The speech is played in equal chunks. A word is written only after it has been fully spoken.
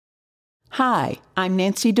Hi, I'm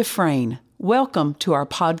Nancy Dufresne. Welcome to our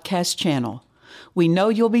podcast channel. We know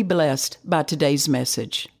you'll be blessed by today's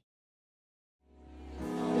message.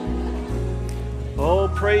 Oh,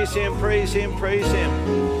 praise Him, praise Him, praise Him.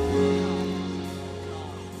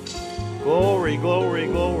 Glory, glory,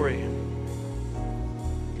 glory.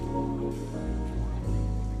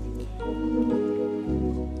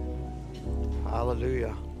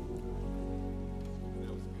 Hallelujah.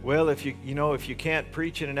 Well, if you can't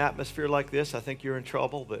preach in an atmosphere like this, I think you're in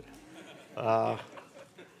trouble. But of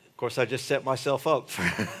course, I just set myself up.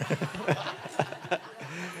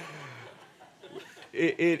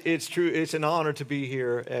 It's true. It's an honor to be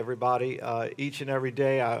here, everybody. Each and every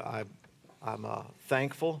day, I'm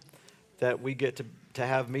thankful that we get to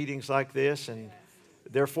have meetings like this, and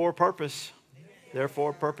they're for a purpose. They're for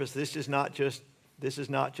a purpose. This is not just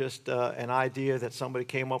an idea that somebody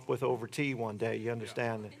came up with over tea one day. You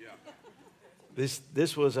understand? These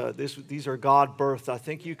are God birthed. I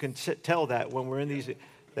think you can tell that when we're in these,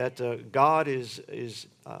 that God is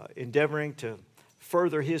endeavoring to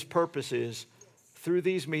further His purposes through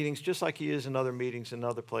these meetings, just like He is in other meetings in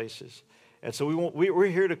other places. And so we're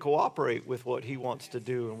here to cooperate with what He wants to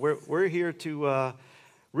do, and we're here to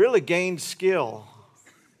really gain skill.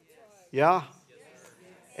 Yeah.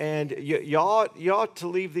 And you ought to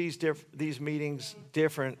leave these meetings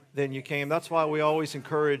different than you came. That's why we always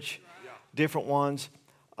encourage different ones.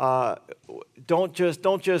 Don't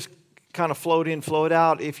just kind of float in, float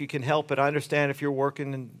out if you can help it. I understand if you're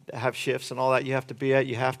working and have shifts and all that you have to be at,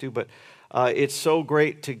 you have to. But it's so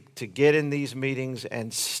great to get in these meetings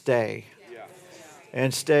and stay.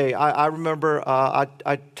 And stay. I remember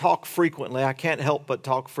I talk frequently. I can't help but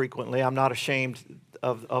talk frequently. I'm not ashamed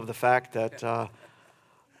of the fact that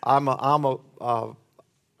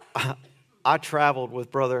I traveled with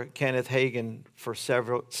Brother Kenneth Hagin for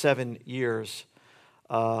 7 years,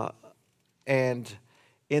 and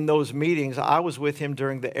in those meetings, I was with him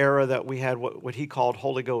during the era that we had what he called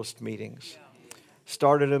Holy Ghost meetings.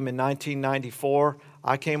 Started them in 1994.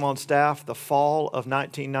 I came on staff the fall of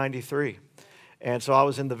 1993. And so I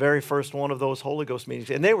was in the very first one of those Holy Ghost meetings.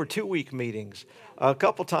 And they were 2-week meetings. A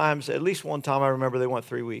couple times, at least one time I remember they went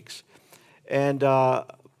 3 weeks. And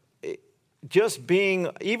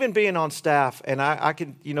even being on staff, and I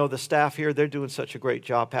can, the staff here, they're doing such a great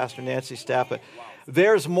job, Pastor Nancy's staff, but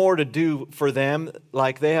there's more to do for them.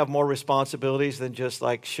 Like, they have more responsibilities than just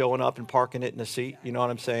like showing up and parking it in a seat. You know what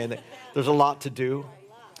I'm saying? There's a lot to do.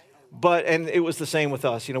 And it was the same with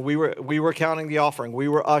us. We were counting the offering, we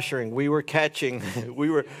were ushering, we were catching, we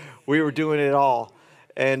were doing it all,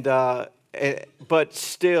 but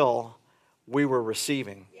still we were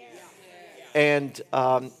receiving. And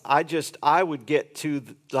I would get to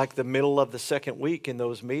the middle of the second week in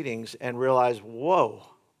those meetings and realize, whoa,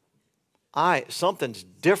 something's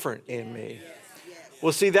different in me.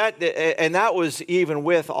 Well, see that was even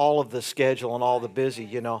with all of the schedule and all the busy,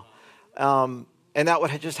 and that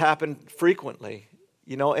would just happen frequently,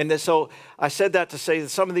 And so I said that to say that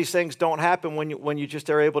some of these things don't happen when you just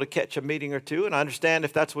are able to catch a meeting or two. And I understand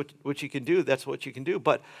if that's what you can do, that's what you can do.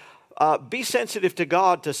 But be sensitive to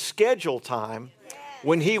God to schedule time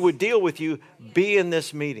when He would deal with you. Be in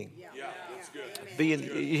this meeting. You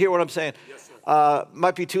hear what I'm saying?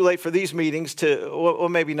 Might be too late for these meetings well,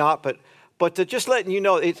 maybe not, but to just letting you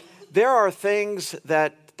know, there are things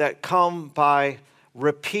that come by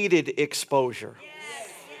repeated exposure.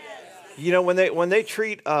 When they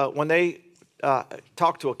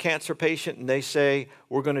talk to a cancer patient and they say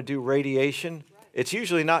we're going to do radiation, it's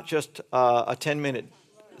usually not just a 10-minute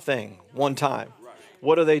thing one time.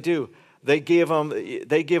 What do? They give them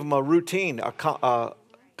a routine,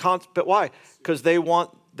 but why? Because they want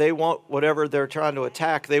whatever they're trying to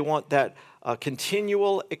attack. They want that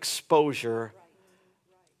continual exposure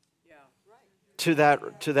to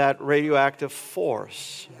that radioactive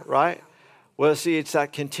force, right? Well, see, it's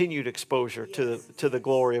that continued exposure to the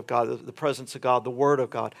glory of God, the presence of God, the Word of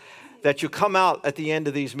God, that you come out at the end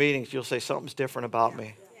of these meetings, you'll say, something's different about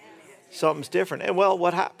me. Something's different. And well,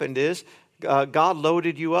 what happened is God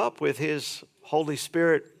loaded you up with His Holy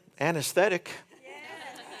Spirit anesthetic.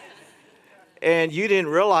 And you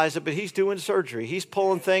didn't realize it, but He's doing surgery. He's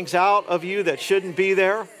pulling things out of you that shouldn't be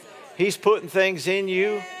there. He's putting things in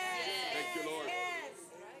you.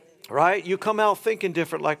 Right? You come out thinking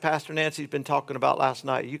different, like Pastor Nancy's been talking about last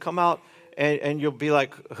night. You come out and you'll be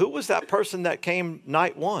like, who was that person that came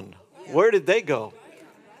night one? Where did they go?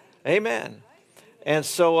 Amen. And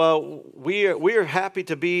so we are happy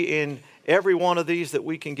to be in every one of these that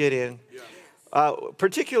we can get in.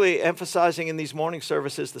 Particularly emphasizing in these morning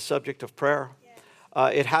services the subject of prayer.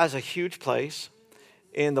 It has a huge place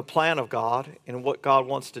in the plan of God and what God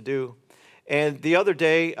wants to do. And the other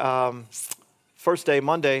day, first day,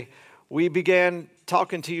 Monday, we began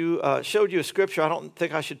talking to you, showed you a scripture. I don't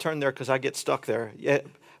think I should turn there because I get stuck there. Yeah,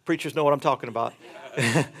 preachers know what I'm talking about.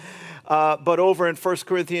 But over in 1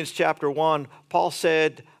 Corinthians chapter 1, Paul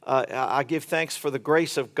said, I give thanks for the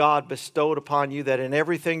grace of God bestowed upon you, that in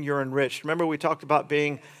everything you're enriched. Remember, we talked about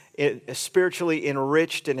being spiritually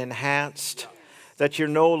enriched and enhanced, that you're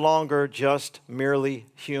no longer just merely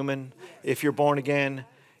human. If you're born again,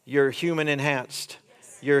 you're human enhanced.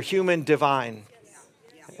 You're human divine.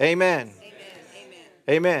 Amen.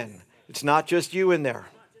 Amen. It's not just you in there.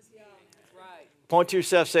 Point to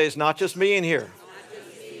yourself, say, it's not just me in here.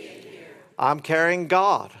 I'm carrying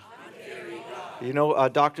God. You know,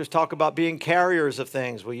 doctors talk about being carriers of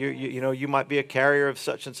things. Well, you know, you might be a carrier of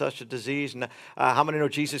such and such a disease. And how many know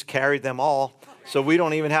Jesus carried them all? So we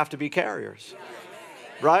don't even have to be carriers,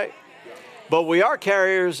 right? But we are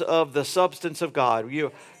carriers of the substance of God.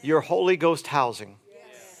 You're Holy Ghost housing.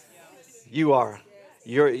 You are.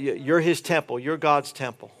 You're His temple. You're God's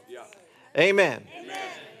temple. Amen.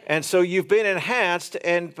 And so you've been enhanced.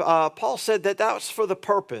 And Paul said that was for the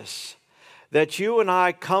purpose that you and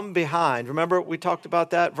I come behind. Remember, we talked about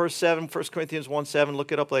that, verse 7, 1 Corinthians 1:7.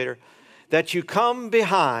 Look it up later. That you come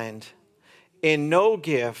behind in no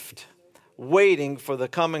gift, waiting for the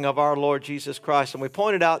coming of our Lord Jesus Christ. And we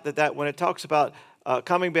pointed out that when it talks about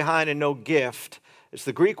coming behind in no gift, it's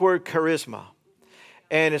the Greek word charisma.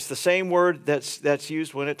 And it's the same word that's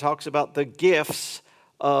used when it talks about the gifts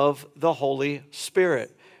of the Holy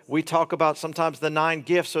Spirit. We talk about sometimes the 9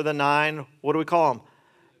 gifts or the 9, what do we call them?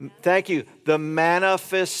 Thank you. The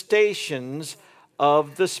manifestations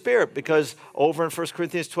of the Spirit. Because over in 1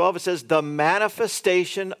 Corinthians 12, it says the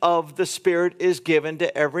manifestation of the Spirit is given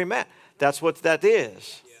to every man. That's what that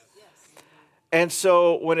is. And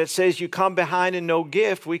so when it says you come behind in no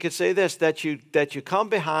gift, we could say this, that you come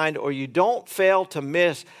behind, or you don't fail to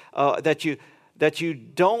miss, that you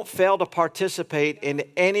don't fail to participate in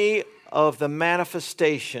any of the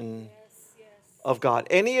manifestation of God.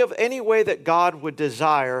 Any way that God would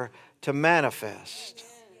desire to manifest.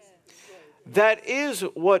 That is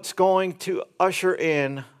what's going to usher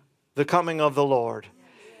in the coming of the Lord.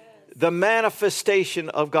 The manifestation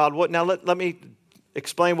of God. Now let me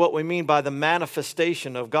explain what we mean by the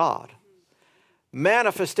manifestation of God.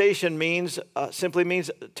 Manifestation simply means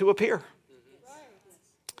to appear.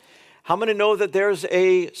 How many know that there's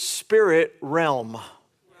a spirit realm?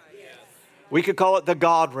 We could call it the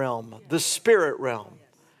God realm, the spirit realm.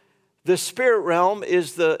 The spirit realm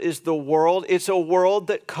is the world. It's a world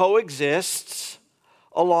that coexists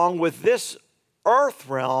along with this earth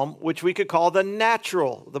realm, which we could call the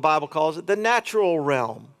natural. The Bible calls it the natural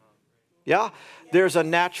realm. Yeah? There's a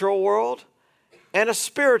natural world and a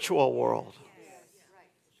spiritual world.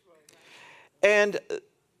 And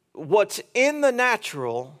what's in the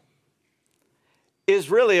natural is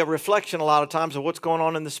really a reflection a lot of times of what's going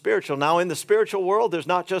on in the spiritual. Now, in the spiritual world, it's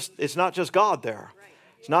not just God there.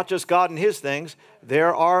 It's not just God and His things.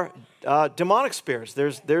 There are demonic spirits.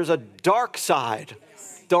 There's a dark side.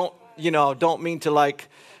 Don't mean to like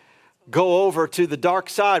go over to the dark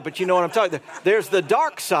side, but you know what I'm talking about. There's the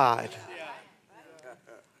dark side.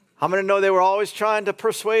 How many know they were always trying to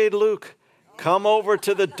persuade Luke? Come over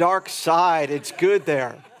to the dark side. It's good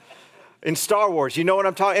there. In Star Wars, you know what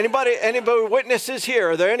I'm talking. Anybody witnesses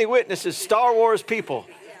here? Are there any witnesses? Star Wars people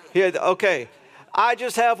here? Okay. I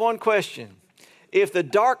just have one question. If the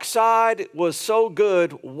dark side was so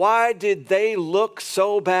good, why did they look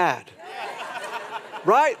so bad?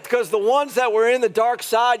 Right? Because the ones that were in the dark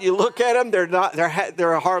side, you look at them,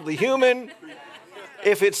 they're hardly human.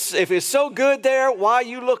 If it's so good there, why are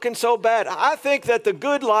you looking so bad? I think that the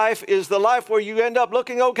good life is the life where you end up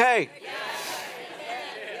looking okay.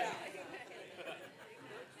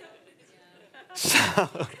 So,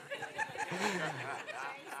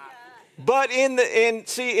 but in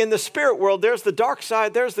the spirit world, there's the dark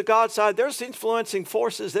side, there's the God side, there's influencing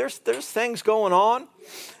forces, there's things going on.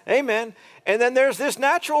 Amen. And then there's this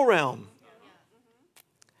natural realm.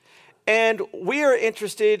 And we are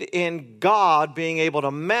interested in God being able to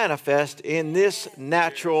manifest in this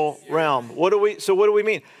natural realm. What do we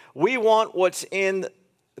mean? We want what's in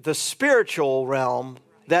the spiritual realm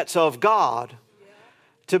that's of God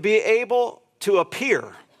to be able to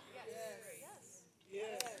appear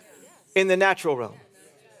in the natural realm.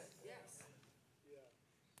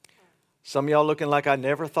 Some of y'all looking like I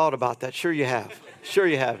never thought about that. Sure you have. Sure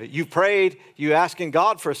you have. You prayed, you asking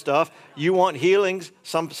God for stuff. You want healings.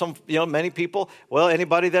 Many people,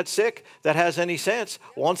 anybody that's sick that has any sense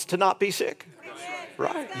wants to not be sick.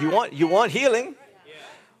 Right? You want healing.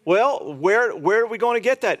 Well, where are we going to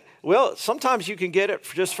get that? Well, sometimes you can get it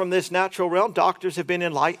just from this natural realm. Doctors have been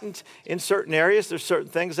enlightened in certain areas. There's certain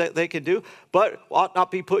things that they can do, but ought not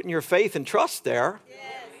be putting your faith and trust there.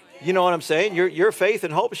 You know what I'm saying? Your faith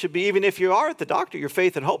and hope should be, even if you are at the doctor, your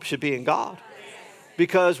faith and hope should be in God.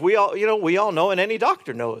 Because we all know, and any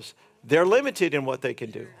doctor knows, they're limited in what they can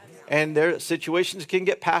do. And their situations can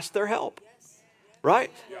get past their help.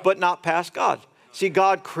 Right? But not past God. See,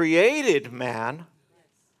 God created man.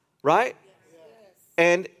 Right?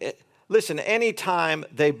 And listen, anytime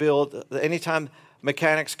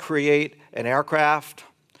mechanics create an aircraft,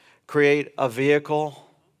 create a vehicle,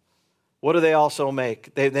 what do they also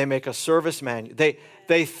make? They make a service manual.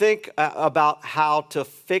 They think about how to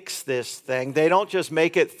fix this thing. They don't just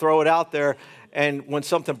make it, throw it out there, and when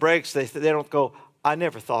something breaks, they don't go, I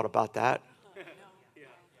never thought about that.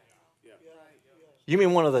 You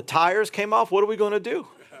mean one of the tires came off? What are we going to do?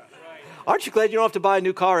 Aren't you glad you don't have to buy a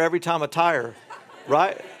new car every time a tire,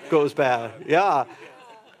 right, goes bad? Yeah.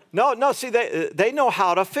 No, see, they know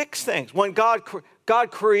how to fix things. When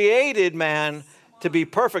God created man to be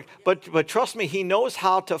perfect, but trust me, he knows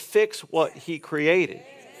how to fix what he created.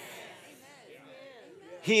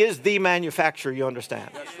 He is the manufacturer, you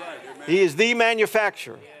understand? He is the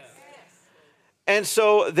manufacturer. And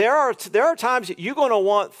so there are times that you're going to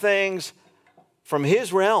want things from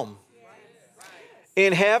his realm.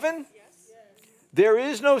 In heaven, there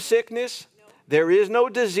is no sickness, there is no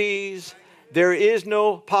disease, there is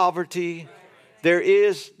no poverty, there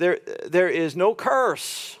is no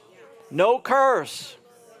curse. No curse.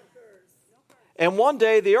 And one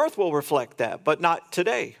day the earth will reflect that, but not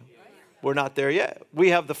today. We're not there yet. We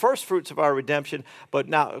have the first fruits of our redemption, but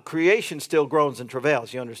now creation still groans and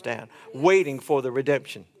travails, you understand, waiting for the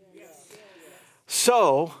redemption.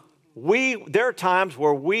 So there are times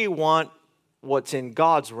where we want what's in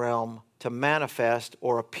God's realm to manifest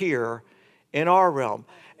or appear in our realm.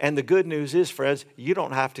 And the good news is, friends, you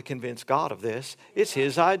don't have to convince God of this. It's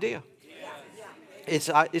his idea.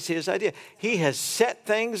 It's his idea. He has set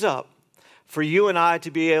things up for you and I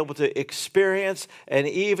to be able to experience and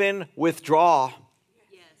even withdraw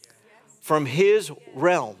from his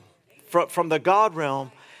realm, from the God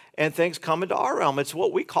realm, and things come into our realm. It's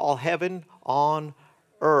what we call heaven on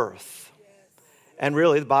earth. And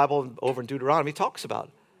really, the Bible over in Deuteronomy talks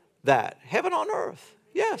about that. Heaven on earth.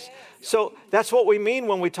 Yes. So that's what we mean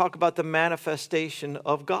when we talk about the manifestation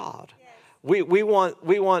of God. We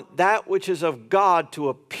want that which is of God to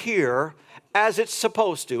appear as it's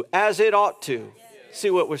supposed to, as it ought to. See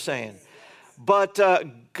what we're saying? But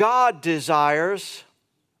God desires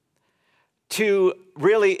to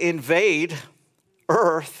really invade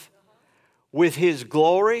earth with his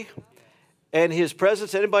glory and his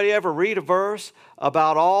presence. Anybody ever read a verse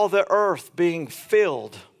about all the earth being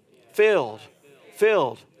filled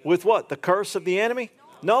with what? The curse of the enemy?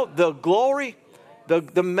 No, the glory,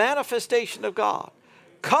 the manifestation of God.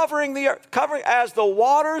 Covering the earth, covering as the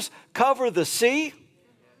waters cover the sea.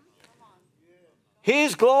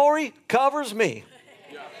 His glory covers me.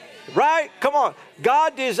 Right? Come on.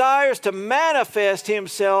 God desires to manifest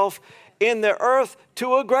himself in the earth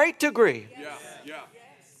to a great degree.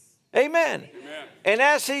 Amen. And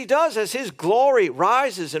as he does, as his glory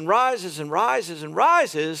rises and rises and rises and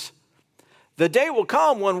rises, the day will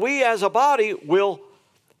come when we as a body will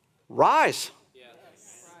rise.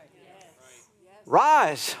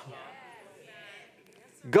 Rise.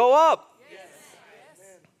 Go up.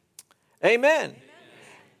 Amen.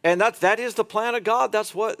 And that is the plan of God.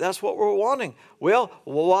 That's what we're wanting. Well,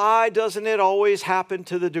 why doesn't it always happen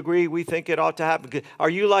to the degree we think it ought to happen? Are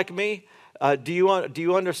you like me? Do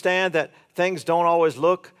you understand that things don't always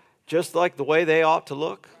look just like the way they ought to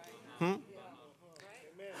look?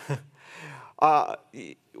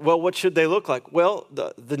 Well, what should they look like? Well,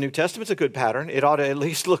 the New Testament's a good pattern. It ought to at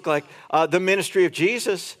least look like the ministry of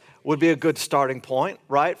Jesus would be a good starting point,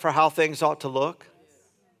 right, for how things ought to look.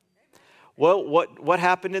 Well, what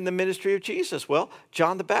happened in the ministry of Jesus? Well,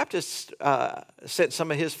 John the Baptist sent some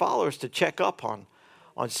of his followers to check up on.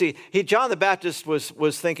 See, John the Baptist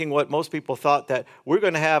was thinking what most people thought, that we're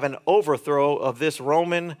going to have an overthrow of this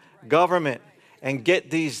Roman government and get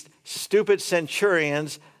these stupid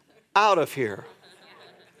centurions out of here.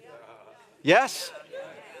 Yes?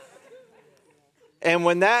 And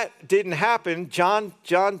when that didn't happen, John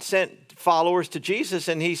sent followers to Jesus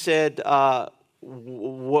and he said,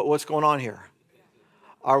 what's going on here?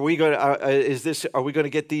 Are we going to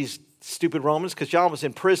get these stupid Romans? Because John was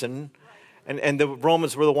in prison and the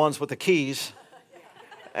Romans were the ones with the keys.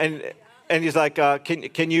 And he's like,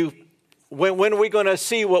 can you, when are we going to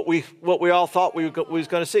see what we all thought we was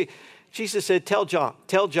going to see? Jesus said, tell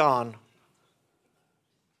John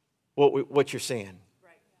what you're seeing.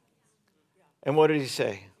 And what did he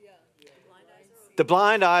say? The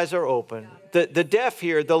blind eyes are open. The deaf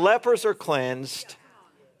hear. The lepers are cleansed.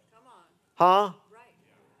 Huh?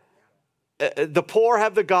 The poor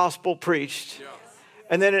have the gospel preached.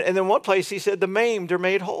 And then in one place he said the maimed are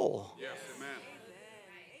made whole.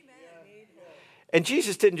 And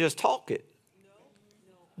Jesus didn't just talk it.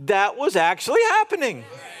 That was actually happening.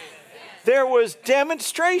 There was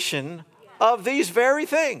demonstration of these very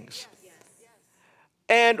things.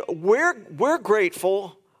 And we're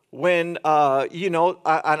grateful when,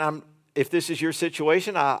 if this is your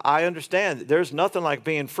situation, I understand. There's nothing like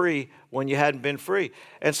being free when you hadn't been free.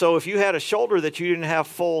 And so if you had a shoulder that you didn't have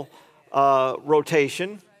full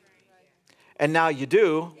rotation, and now you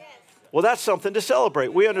do, well, that's something to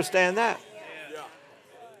celebrate. We understand that.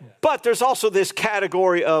 But there's also this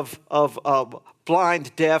category of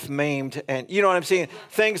blind, deaf, maimed, and you know what I'm saying?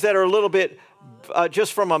 Things that are a little bit,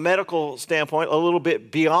 just from a medical standpoint, a little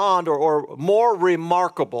bit beyond or more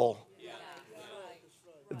remarkable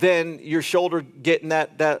than your shoulder getting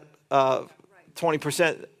that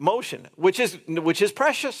 20% motion, which is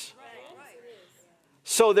precious.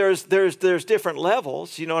 So there's different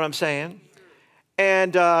levels, you know what I'm saying?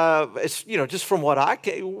 And it's, just from what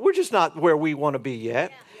we're just not where we want to be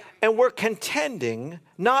yet. And we're contending,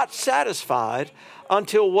 not satisfied,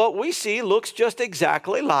 until what we see looks just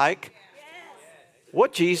exactly like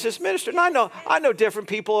what Jesus ministered. And I know different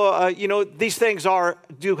people, these things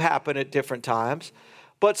do happen at different times,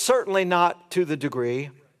 but certainly not to the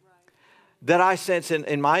degree that I sense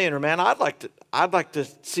in my inner man. I'd like to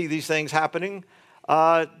see these things happening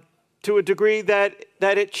to a degree that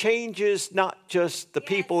it changes not just the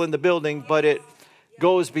people in the building, but it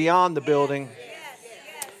goes beyond the building.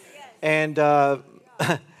 And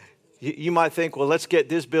you might think, well, let's get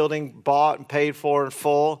this building bought and paid for in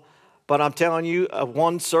full. But I'm telling you,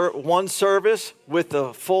 one service with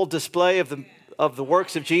the full display of the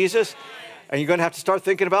works of Jesus, and you're going to have to start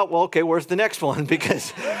thinking about, well, okay, where's the next one?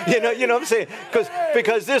 Because you know what I'm saying?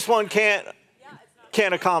 Because this one can't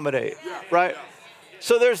accommodate, right?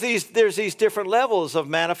 So there's these different levels of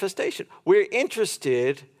manifestation. We're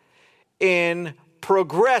interested in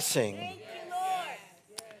progressing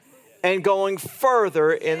and going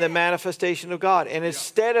further in the manifestation of God. And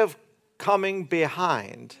instead of coming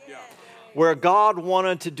behind, where God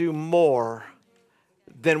wanted to do more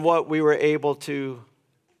than what we were able to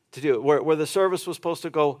do, where the service was supposed to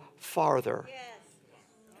go farther.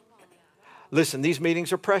 Listen, these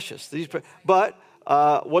meetings are precious. But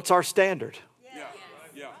what's our standard?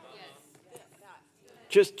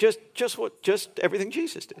 Just everything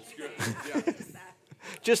Jesus did.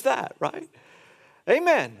 Just that, right?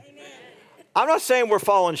 Amen. I'm not saying we're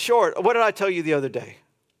falling short. What did I tell you the other day?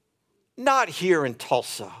 Not here in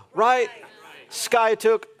Tulsa, right?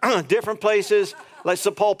 Skiatook, different places like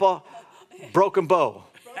Sapulpa, Broken Bow.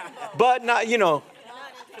 But not,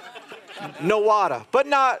 Nowata. But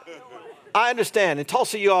not, I understand. In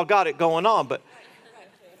Tulsa, you all got it going on. But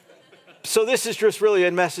so this is just really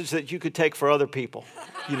a message that you could take for other people,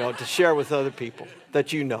 to share with other people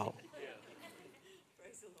that you know.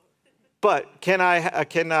 But can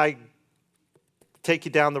I take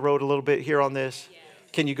you down the road a little bit here on this? Yes.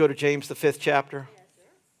 Can you go to James, the 5th chapter? Yes,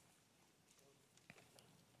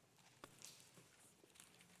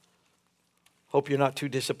 hope you're not too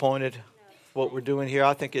disappointed what we're doing here.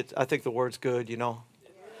 I think the word's good, Good.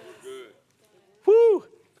 Woo!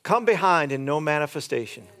 Come behind in no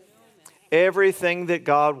manifestation. Everything that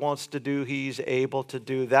God wants to do, He's able to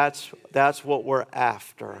do. That's what we're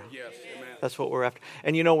after. Yes. That's what we're after.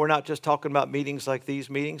 And we're not just talking about meetings like these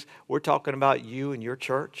meetings. We're talking about you and your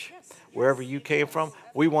church, wherever you came from.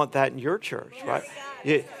 We want that in your church, right?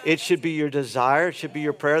 It should be your desire. It should be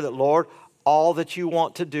your prayer that, Lord, all that you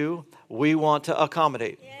want to do, we want to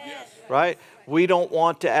accommodate, right? We don't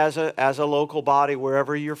want to, as a local body,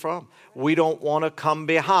 wherever you're from, we don't want to come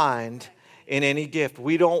behind in any gift.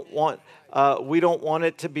 We don't want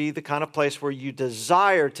it to be the kind of place where you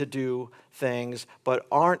desire to do things but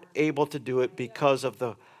aren't able to do it because of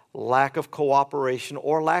the lack of cooperation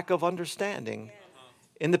or lack of understanding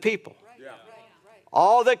in the people.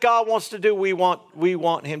 All that God wants to do, we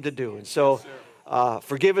want Him to do. And so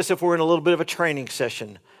forgive us if we're in a little bit of a training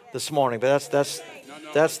session this morning, but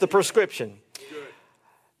that's the prescription.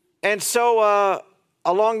 And so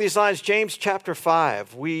along these lines, James chapter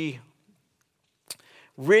 5, we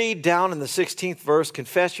read down in the 16th verse,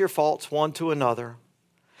 confess your faults one to another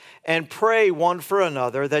and pray one for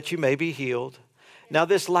another that you may be healed. Now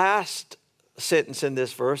this last sentence in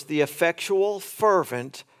this verse, the effectual,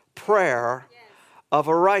 fervent prayer of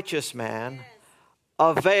a righteous man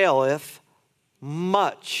availeth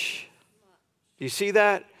much. You see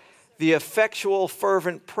that? The effectual,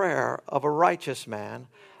 fervent prayer of a righteous man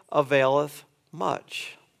availeth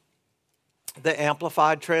much. The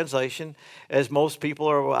Amplified Translation, as most people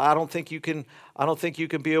are, I don't think you can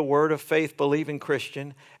be a word of faith believing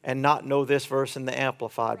Christian and not know this verse in the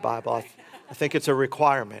Amplified Bible. I think it's a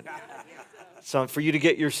requirement. So for you to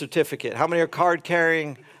get your certificate. How many are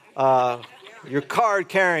card-carrying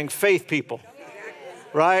faith people?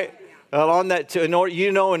 Right? Well, on that, in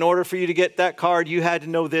order for you to get that card, you had to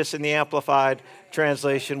know this in the Amplified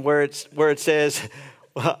Translation, where it says,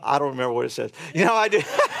 well, I don't remember what it says. I do.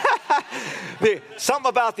 Something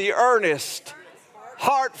about the earnest,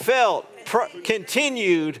 heartfelt,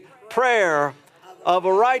 continued prayer of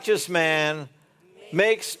a righteous man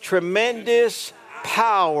makes tremendous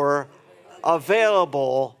power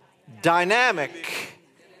available, dynamic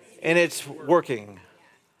in its working.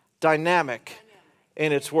 Dynamic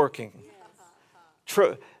in its working.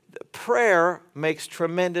 Prayer makes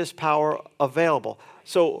tremendous power available.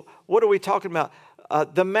 So what are we talking about?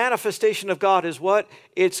 The manifestation of God is what?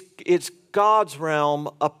 It's God's realm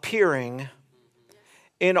appearing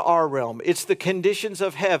in our realm. It's the conditions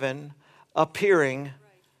of heaven appearing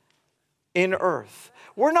in earth.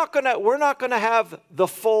 We're not gonna have the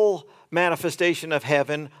full manifestation of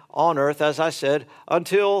heaven on earth, as I said,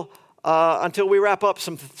 until we wrap up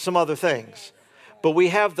some other things. But we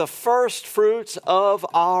have the first fruits of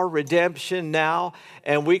our redemption now,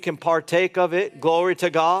 and we can partake of it. Glory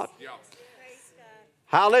to God. Yeah.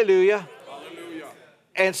 Hallelujah. Hallelujah.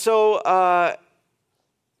 And so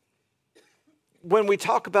when we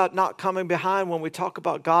talk about not coming behind, when we talk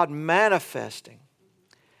about God manifesting,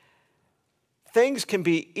 things can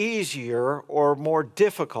be easier or more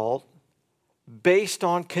difficult based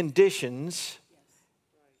on conditions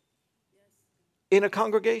in a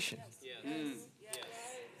congregation.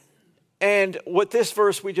 And what this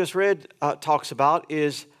verse we just read talks about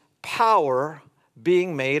is power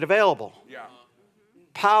being made available. Yeah.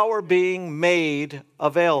 Power being made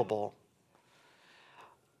available.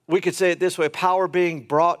 We could say it this way, power being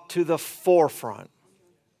brought to the forefront.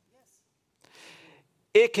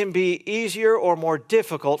 It can be easier or more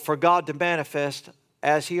difficult for God to manifest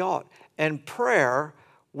as He ought. And prayer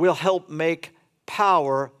will help make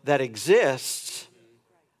power that exists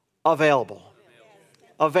available.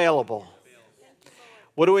 Available.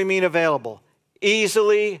 What do we mean available?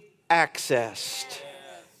 Easily accessed.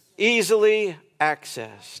 Easily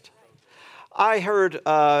accessed. I heard,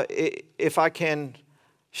 if I can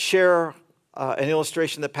share an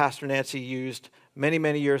illustration that Pastor Nancy used many,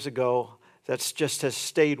 many years ago that's just has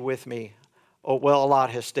stayed with me. Oh, well, a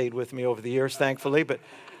lot has stayed with me over the years, thankfully. But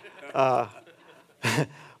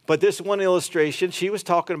but this one illustration, she was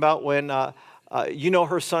talking about when,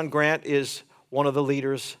 her son Grant is one of the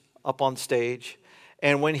leaders up on stage.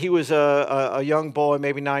 And when he was a young boy,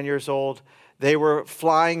 maybe 9 years old, they were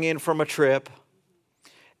flying in from a trip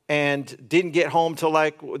and didn't get home till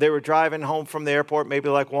they were driving home from the airport, maybe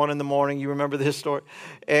 1 a.m. You remember this story?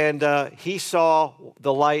 And he saw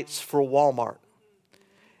the lights for Walmart.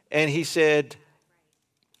 And he said,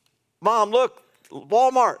 "Mom, look,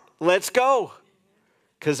 Walmart, let's go."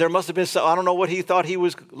 Because there must have been I don't know what he thought he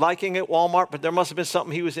was liking at Walmart, but there must have been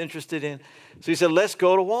something he was interested in. So he said, "Let's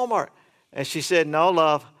go to Walmart." And she said, "No,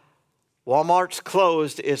 love, Walmart's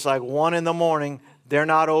closed. It's 1 a.m. They're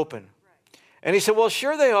not open." And he said, "Well,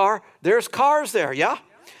 sure they are. There's cars there, yeah?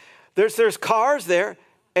 There's cars there."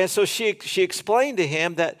 And so she explained to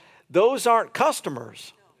him that those aren't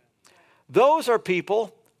customers. Those are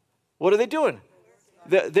people, what are they doing?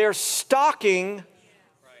 They're stocking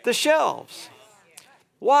the shelves.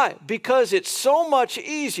 Why? Because it's so much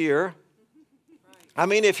easier. I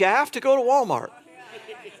mean, if you have to go to Walmart,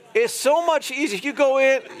 it's so much easier.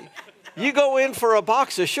 You go in for a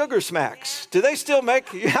box of Sugar Smacks. Do they still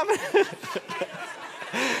make? You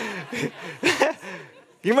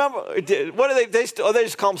remember? What do they? They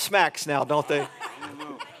just call them Smacks now, don't they?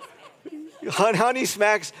 Honey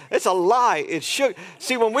Smacks. It's a lie. It's sugar.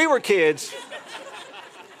 See, when we were kids,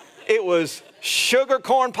 it was sugar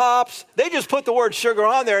corn pops. They just put the word sugar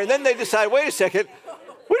on there, and then they decided, wait a second,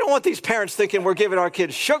 we don't want these parents thinking we're giving our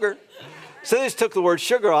kids sugar. So they just took the word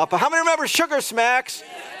sugar off. But how many remember Sugar Smacks?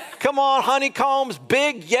 Come on, honeycombs,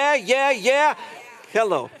 big, yeah.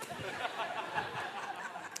 Hello.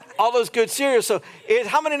 All those good cereals. So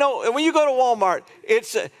how many know, when you go to Walmart,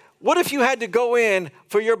 it's, what if you had to go in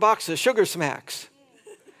for your box of Sugar Smacks?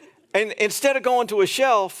 And instead of going to a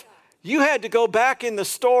shelf, you had to go back in the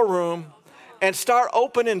storeroom and start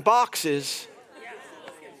opening boxes.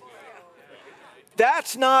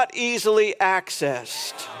 That's not easily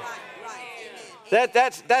accessed.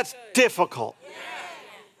 That's difficult.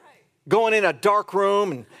 going in a dark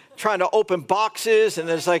room and trying to open boxes, and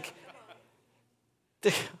it's like,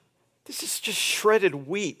 this is just shredded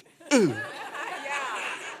wheat. Ooh.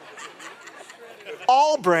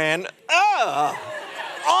 All brand.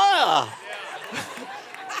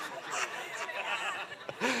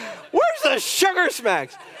 Where's the sugar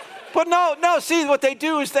smacks? But no, see, what they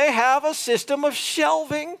do is they have a system of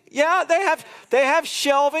shelving. Yeah, they have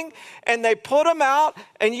shelving, and they put them out,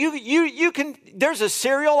 and you can, there's a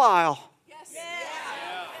cereal aisle. Yes. Yeah.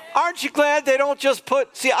 Aren't you glad they don't just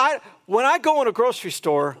put, see, when I go in a grocery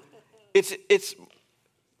store, it's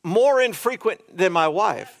more infrequent than my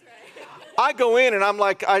wife. I go in and I'm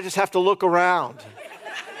like, I just have to look around.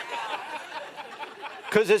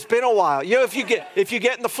 Because it's been a while. You know, if you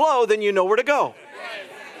get in the flow, then you know where to go.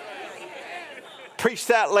 Preach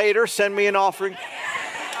that later. Send me an offering.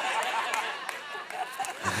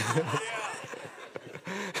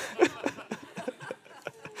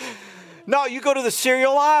 No, you go to the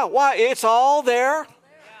cereal aisle. Why? It's all there.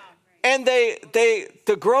 And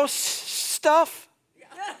the gross stuff,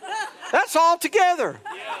 that's all together.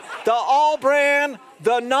 The all brand,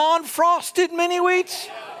 the non-frosted mini wheats,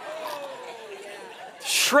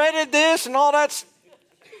 shredded this and all that's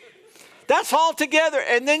all together.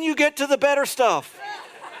 And then you get to the better stuff,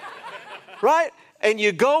 right? And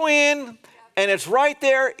you go in and it's right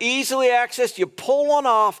there, easily accessed. You pull one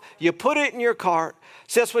off, you put it in your cart.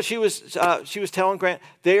 So that's what she was telling Grant.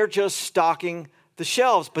 They are just stocking the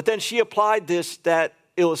shelves. But then she applied that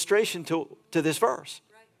illustration to this verse.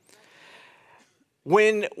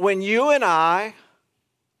 When you and I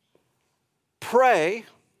pray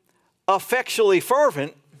effectually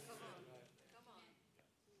fervent,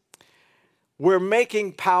 we're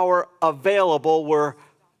making power available.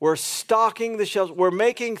 We're stocking the shelves. We're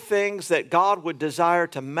making things that God would desire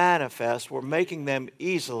to manifest. We're making them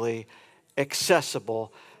easily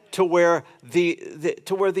accessible to where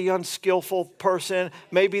the unskillful person,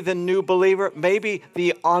 maybe the new believer, maybe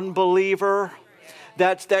the unbeliever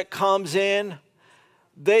that comes in,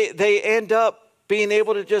 they end up being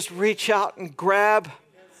able to just reach out and grab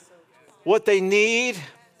what they need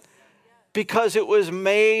because it was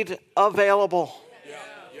made available.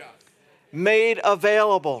 Made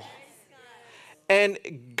available. And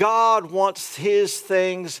God wants his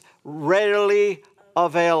things readily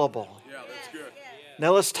available. Yeah, that's good.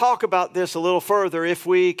 Now let's talk about this a little further if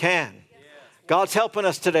we can. God's helping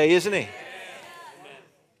us today, isn't he?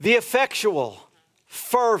 The effectual,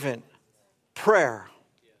 fervent prayer.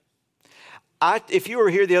 If you were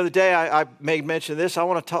here the other day, I may mention this. I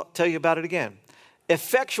want to tell you about it again.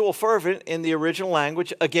 Effectual, fervent in the original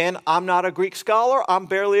language. Again, I'm not a Greek scholar. I'm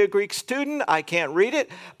barely a Greek student. I can't read it,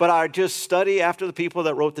 but I just study after the people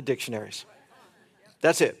that wrote the dictionaries.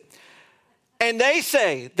 That's it. And they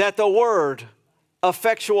say that the word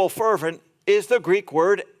effectual, fervent is the Greek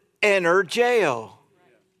word energeo.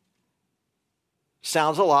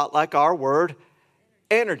 Sounds a lot like our word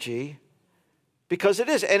energy, because it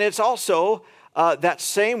is. And it's also, that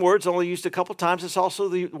same word's only used a couple times. It's also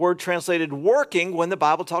the word translated working when the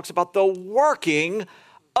Bible talks about the working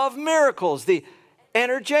of miracles, the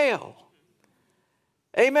energeo.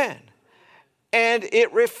 Amen. And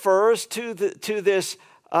it refers to this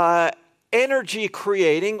energy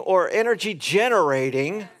creating or energy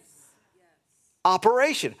generating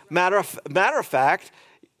operation. Matter of fact,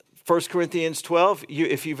 1 Corinthians 12,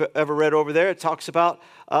 if you've ever read over there, it talks about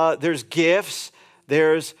there's gifts,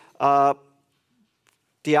 there's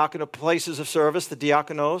places of service, the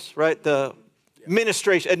diakonos, right? The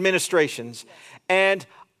administrations, and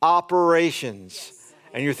operations.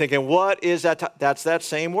 And you're thinking, what is that? That's that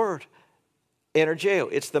same word, energeo.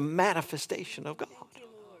 It's the manifestation of God.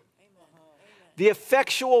 The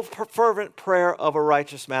effectual, fervent prayer of a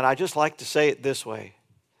righteous man. I just like to say it this way.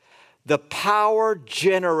 The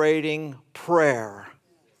power-generating prayer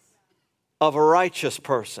of a righteous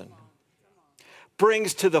person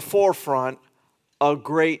brings to the forefront a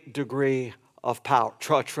great degree of power,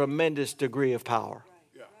 a tremendous degree of power.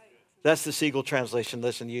 That's the Siegel translation.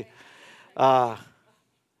 Listen,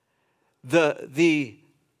 the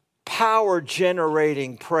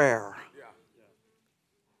power-generating prayer.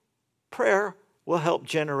 Prayer will help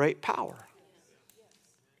generate power.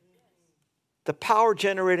 The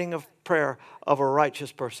power-generating of prayer of a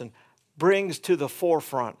righteous person brings to the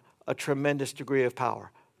forefront a tremendous degree of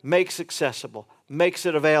power. Makes accessible, makes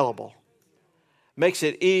it available, makes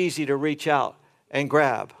it easy to reach out and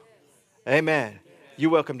grab. Amen. You're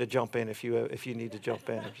welcome to jump in if you need to jump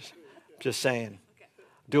in. I'm just saying,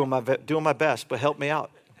 doing my best, but help me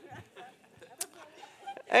out.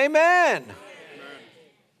 Amen.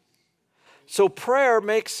 So prayer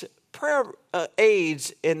makes prayer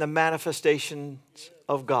aids in the manifestations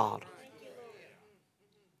of God.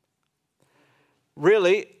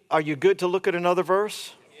 Really, are you good to look at another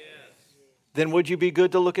verse? Yes. Then would you be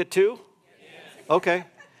good to look at two? Yes. Okay.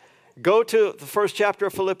 Go to the first chapter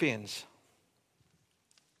of Philippians.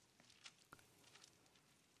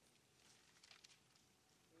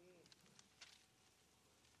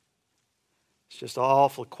 It's just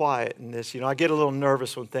awful quiet in this. I get a little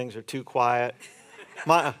nervous when things are too quiet.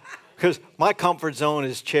 Because my comfort zone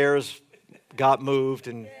is chairs got moved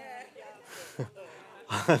and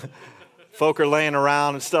folk are laying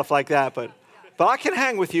around and stuff like that. But I can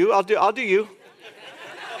hang with you. I'll do you.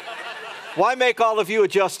 Why make all of you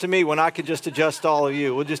adjust to me when I can just adjust to all of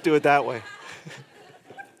you? We'll just do it that way.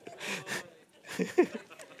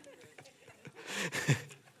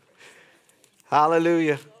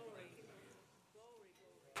 Hallelujah.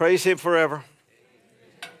 Praise him forever.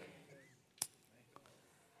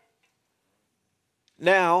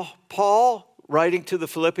 Now, Paul writing to the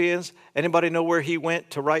Philippians, anybody know where he went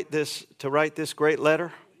to write this great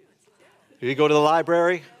letter? Did he go to the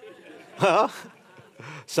library?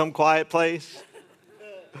 Some quiet place?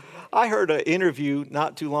 I heard an interview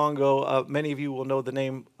not too long ago. Many of you will know the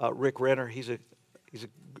name Rick Renner. He's a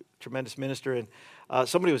tremendous minister, and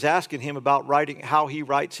somebody was asking him about writing, how he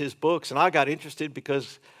writes his books, and I got interested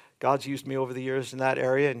because God's used me over the years in that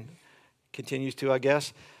area and continues to, I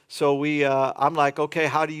guess. So I'm like, okay,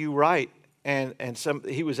 how do you write? And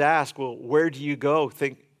he was asked, well, where do you go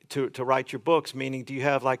to write your books? Meaning, do you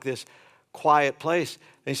have like this quiet place?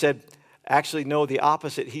 And he said, actually, no, the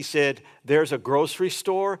opposite. He said, there's a grocery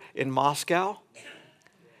store in Moscow,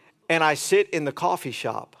 and I sit in the coffee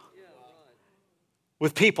shop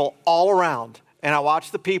with people all around, and I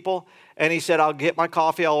watch the people. And he said, I'll get my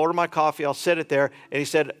coffee, I'll order my coffee, I'll set it there. And he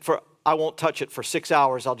said, I won't touch it for 6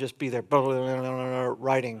 hours. I'll just be there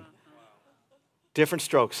writing. Different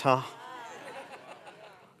strokes, huh?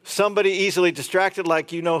 Somebody easily distracted,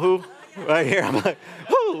 like you know who? Right here. I'm like,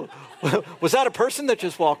 who? Was that a person that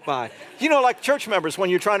just walked by? Like church members when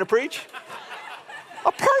you're trying to preach?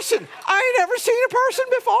 A person. I ain't ever seen a person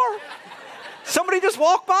before. Somebody just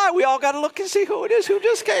walked by. We all got to look and see who it is who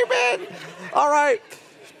just came in. All right.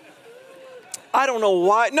 I don't know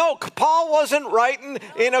why. No, Paul wasn't writing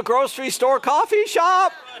in a grocery store coffee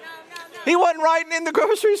shop. He wasn't writing in the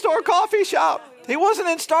grocery store coffee shop. He wasn't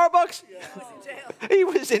in Starbucks. He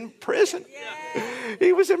was in prison.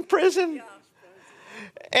 He was in prison.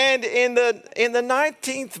 And in the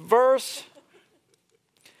 19th verse,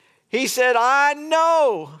 he said, I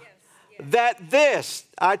know that this,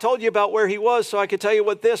 I told you about where he was so I could tell you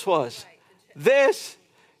what this was. This,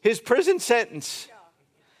 his prison sentence.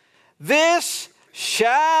 This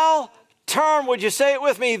shall turn. Would you say it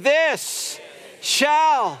with me? This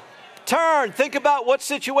shall turn. Think about what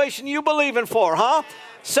situation you believing for, huh?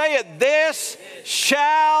 Say it. This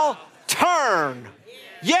shall turn.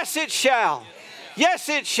 Yes, it shall. Yes,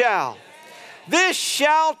 it shall. This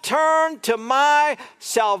shall turn to my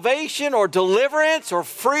salvation or deliverance or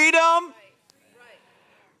freedom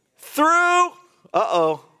through,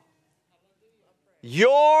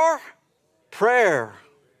 your prayer.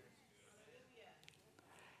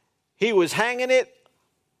 He was hanging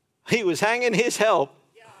his help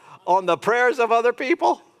on the prayers of other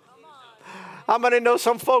people. How many know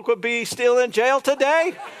some folk would be still in jail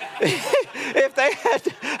today if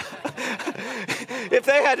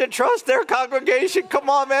they had to trust their congregation? Come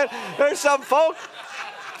on, man. There's some folk.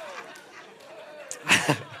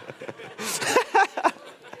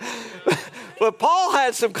 But Paul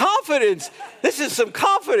had some confidence. This is some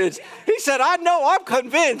confidence. He said, I know, I'm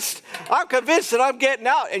convinced. I'm convinced that I'm getting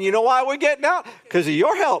out. And you know why we're getting out? Because of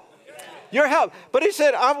your help. Your help. But he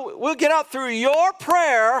said, we'll get out through your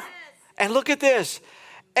prayer. And look at this.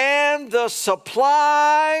 And the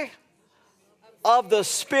supply of the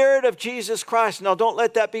Spirit of Jesus Christ. Now, don't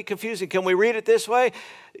let that be confusing. Can we read it this way?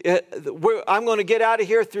 I'm going to get out of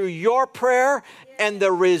here through your prayer and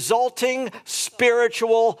the resulting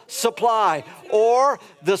spiritual supply, or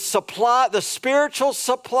the spiritual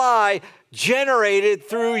supply generated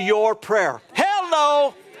through your prayer.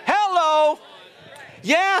 Hello. Hello.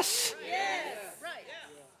 Yes.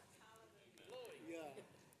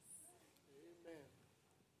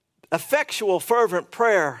 Effectual, fervent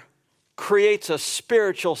prayer creates a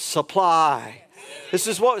spiritual supply. This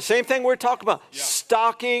is what, same thing we're talking about.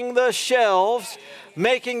 Stocking the shelves,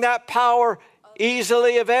 making that power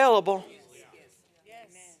easily available.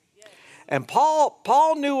 And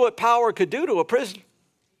Paul knew what power could do to a prison.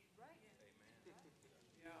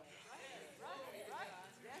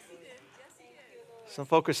 Some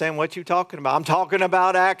folk are saying, what you talking about? I'm talking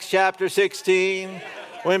about Acts chapter 16.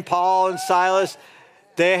 When Paul and Silas,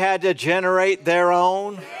 they had to generate their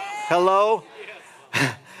own. Hello?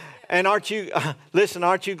 And aren't you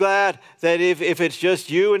glad that if it's just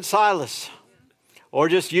you and Silas, or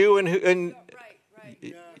just you and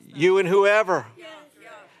you and whoever,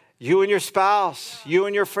 you and your spouse, you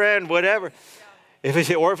and your friend, whatever,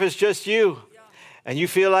 if it's just you, and you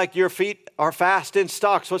feel like your feet are fast in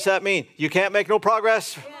stocks, what's that mean? You can't make no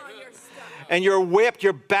progress, and you're whipped,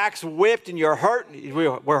 your back's whipped, and you're hurting.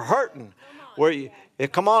 We're hurting.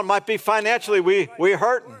 Come on, might be financially we're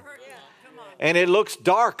hurting. And it looks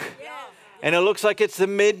dark. And it looks like it's the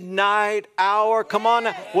midnight hour. Come on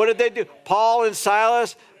now. What did they do? Paul and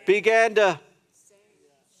Silas began to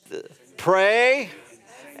pray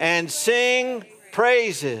and sing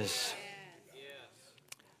praises.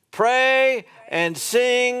 Pray and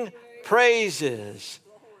sing praises.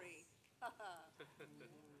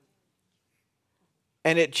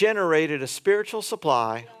 And it generated a spiritual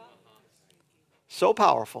supply so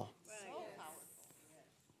powerful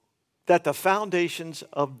that the foundations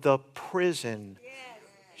of the prison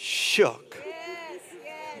shook.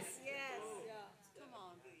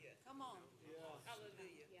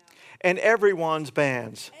 And everyone's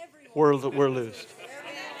bands were loosed.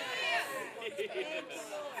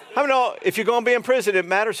 How many know if you're going to be in prison, it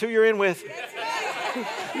matters who you're in with?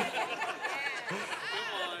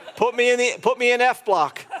 Put me in F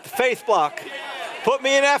block, the faith block. Put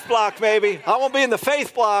me in F block, maybe. I won't be in the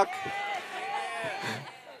faith block.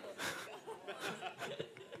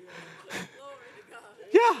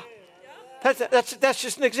 Yeah, that's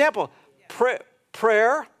just an example.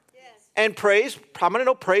 Prayer and praise. I'm going to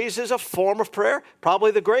know praise is a form of prayer.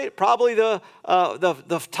 Probably the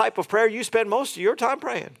type of prayer you spend most of your time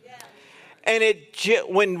praying. And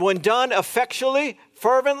when done effectually,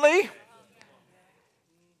 fervently,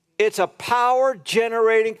 it's a power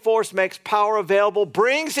generating force. Makes power available.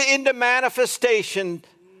 Brings into manifestation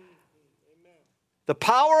the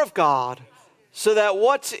power of God, so that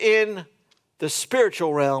what's in the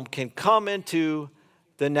spiritual realm can come into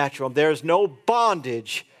the natural. There's no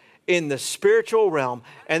bondage in the spiritual realm,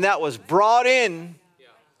 and that was brought in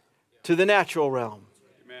to the natural realm.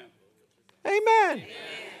 Amen. Amen.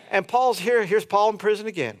 And Paul's here. Here's Paul in prison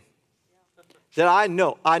again. That I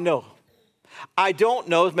know. I don't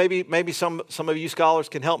know. Maybe some of you scholars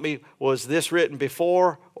can help me. Was this written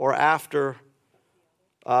before or after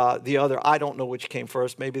the other? I don't know which came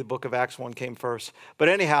first. Maybe the book of Acts 1 came first. But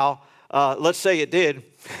anyhow, let's say it did.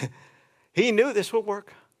 He knew this would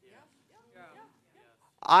work.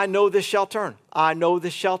 I know this shall turn. I know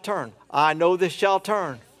this shall turn. I know this shall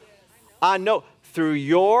turn. I know through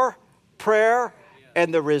your prayer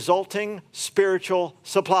and the resulting spiritual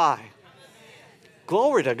supply.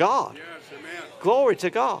 Glory to God. Glory to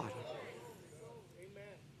God.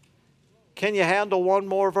 Can you handle one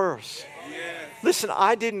more verse? Listen,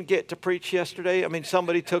 I didn't get to preach yesterday. I mean,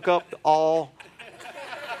 somebody took up all.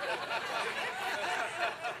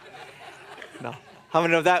 No. How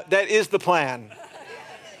many know that is the plan?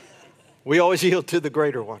 We always yield to the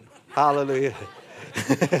greater one. Hallelujah.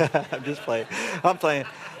 I'm just playing. I'm playing.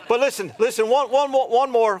 But listen.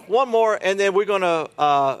 One more, and then we're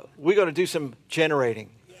gonna do some generating,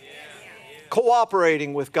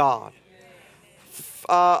 cooperating with God.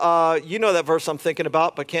 You know that verse I'm thinking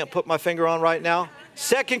about, but can't put my finger on right now.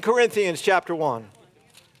 2 Corinthians chapter 1.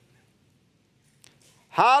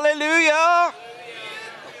 Hallelujah.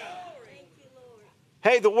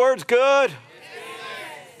 Hey, the word's good.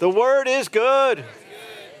 The word is good.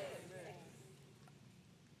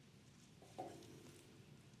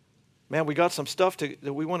 Man, we got some stuff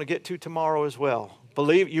that we want to get to tomorrow as well.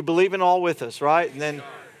 You believe in all with us, right? And then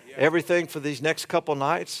everything for these next couple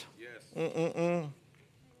nights.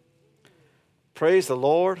 Praise the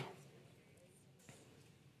Lord.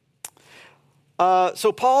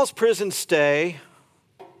 So Paul's prison stay.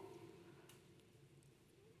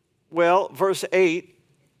 Well, verse 8.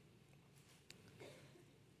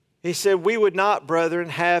 He said, "We would not, brethren,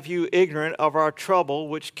 have you ignorant of our trouble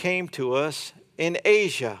which came to us in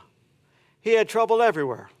Asia." He had trouble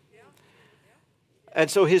everywhere.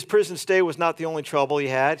 And so his prison stay was not the only trouble he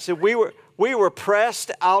had. He said, we were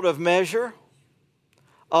pressed out of measure,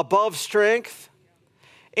 above strength,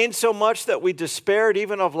 insomuch that we despaired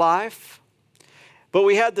even of life. But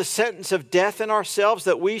we had the sentence of death in ourselves,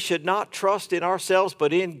 that we should not trust in ourselves,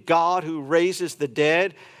 but in God who raises the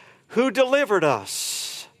dead, who delivered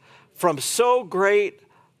us from so great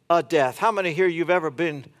a death. How many here you've ever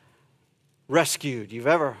been rescued? You've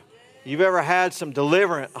ever had some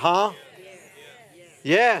deliverance, huh?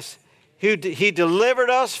 Yes. He delivered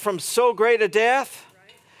us from so great a death,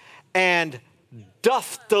 and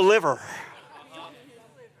doth deliver.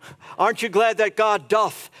 Aren't you glad that God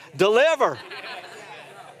doth deliver?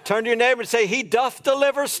 Turn to your neighbor and say, he doth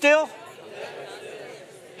deliver still?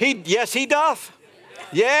 Yes, he doth.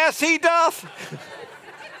 Yes, he doth.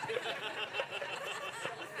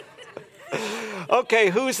 Okay,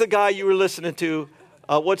 who's the guy you were listening to?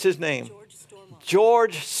 What's his name?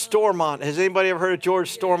 George Stormont. Has anybody ever heard of George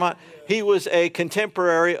Stormont? He was a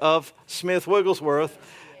contemporary of Smith Wigglesworth,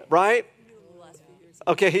 right?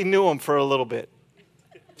 Okay, he knew him for a little bit.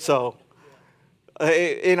 So,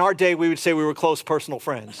 in our day, we would say we were close personal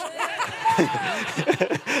friends.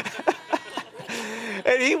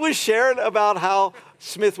 And he was sharing about how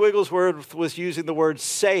Smith Wigglesworth was using the word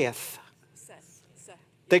saith.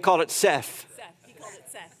 They called it Seth. He called it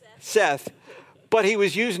Seth. Seth. But he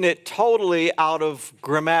was using it totally out of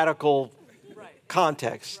grammatical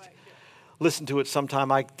context. Right. Listen to it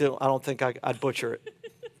sometime. I don't think I'd butcher it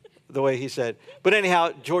the way he said. But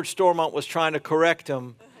anyhow, George Stormont was trying to correct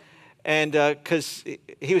him. And because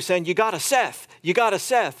he was saying, you got to Seth. You got to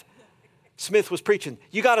Seth. Smith was preaching,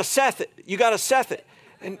 you got to Seth it. You got to Seth it.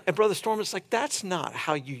 And Brother Stormont's like, that's not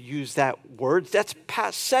how you use that word. That's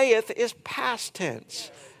saith is past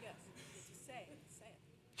tense.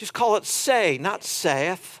 Just call it say, not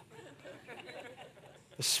saith.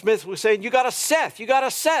 Smith was saying, you got to Seth. You got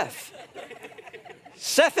to Seth.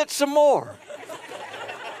 Seth it some more.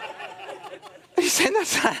 He's saying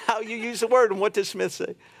that's not how you use the word. And what did Smith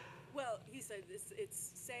say? Well, he said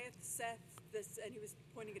it's saith, Seth, this, and he was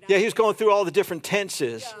pointing it out. Yeah, he was going through all the different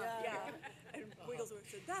tenses. Yeah. And Wigglesworth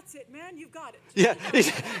said, that's it, man, you've got it. Yeah,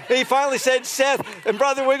 he finally said Seth, and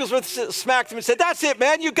Brother Wigglesworth smacked him and said, that's it,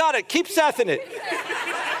 man, you got it. Keep Sething it.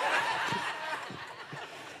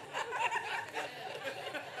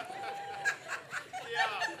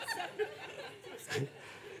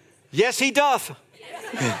 Yes, he doth.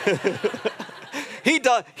 He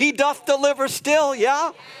doth deliver still,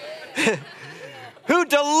 yeah? Who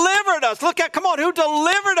delivered us? Come on, who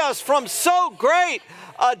delivered us from so great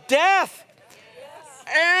a death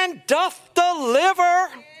and doth deliver?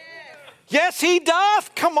 Yes, he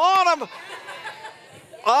doth. Come on.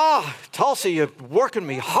 Tulsa, you're working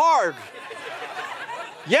me hard.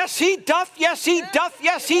 Yes, he doth. Yes, he doth.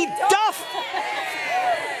 Yes, he doth.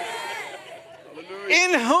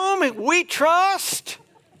 In whom we trust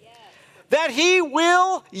that he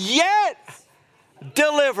will yet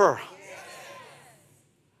deliver.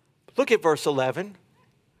 Look at verse 11.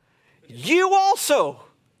 You also,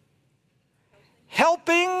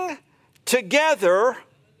 helping together.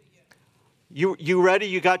 You ready?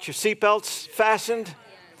 You got your seatbelts fastened?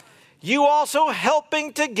 You also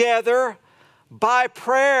helping together by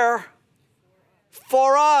prayer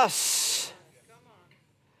for us,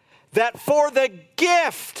 that for the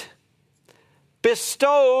gift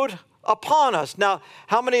bestowed upon us. Now,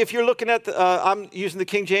 how many, if you're looking at, I'm using the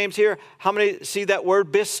King James here, how many see that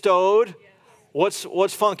word bestowed? What's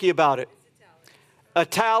funky about it?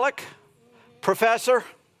 Italic. Professor,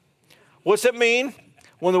 what's it mean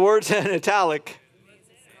when the word's in italic?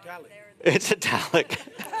 It's italic.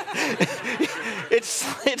 It's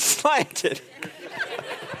slanted.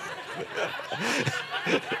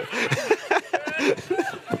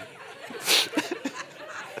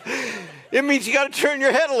 It means you got to turn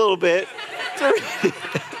your head a little bit.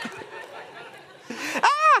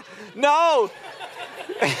 No.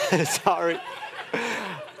 Sorry.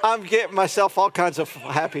 I'm getting myself all kinds of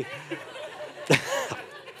happy.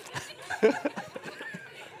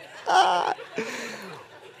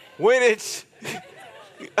 When it's,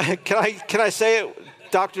 can I say it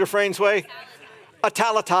Dr. Dufresne's way?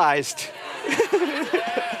 Italicized.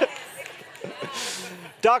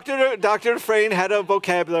 Dr. Dufresne had a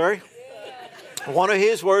vocabulary. One of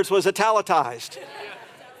his words was italicized.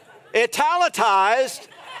 Italicized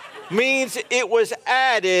means it was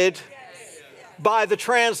added by the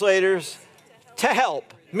translators to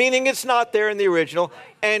help, meaning it's not there in the original.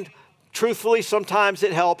 And truthfully, sometimes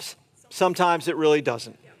it helps, sometimes it really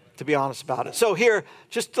doesn't, to be honest about it. So here,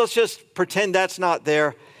 let's just pretend that's not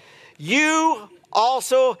there. You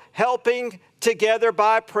also helping together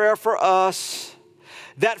by prayer for us,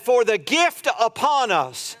 that for the gift upon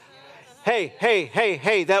us.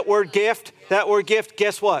 Hey, that word gift,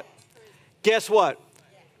 guess what?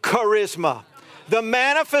 Charisma. The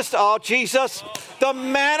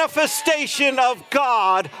manifestation of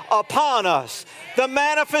God upon us. The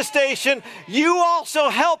manifestation, you also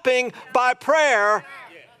helping by prayer,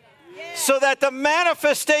 so that the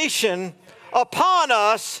manifestation upon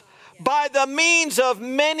us by the means of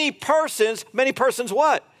many persons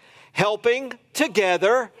what? Helping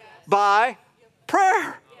together by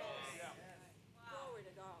prayer.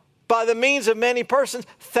 by the means of many persons,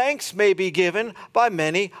 thanks may be given by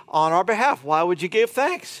many on our behalf. Why would you give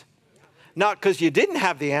thanks? Not because you didn't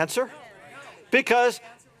have the answer, because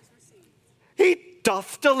he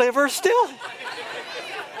doth deliver still.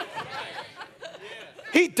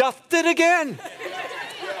 He doth it again.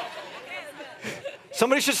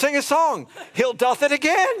 Somebody should sing a song. He'll doth it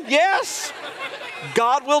again. Yes.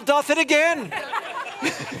 God will doth it again.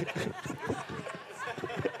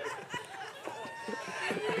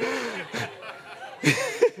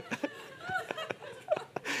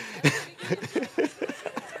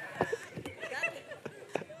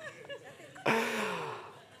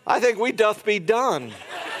 I think we doth be done.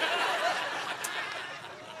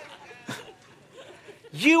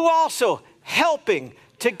 You also helping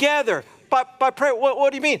together by prayer.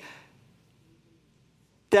 What do you mean?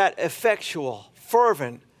 That effectual,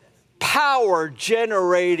 fervent,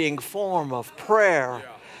 power-generating form of prayer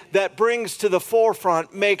that brings to the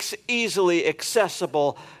forefront, makes easily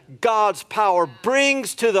accessible God's power,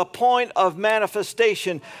 brings to the point of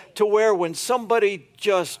manifestation to where when somebody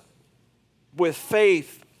just with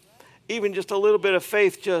faith, even just a little bit of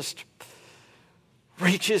faith, just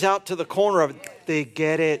reaches out to the corner of it, they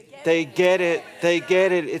get it, they get it, they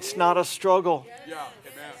get it. It's not a struggle.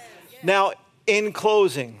 Now, in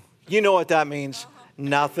closing, you know what that means?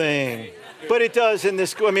 Nothing. But it does in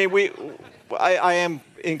this, I mean, I am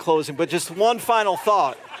in closing, but just one final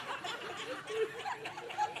thought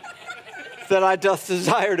that I doth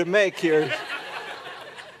desire to make here.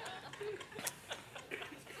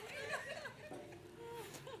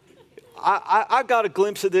 I got a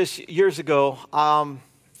glimpse of this years ago. I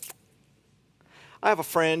have a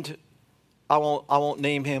friend. I won't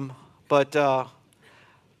name him, but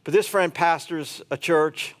this friend pastors a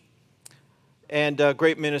church and a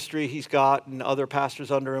great ministry he's got, and other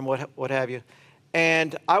pastors under him, what have you.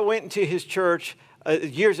 And I went into his church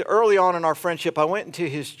years early on in our friendship. I went into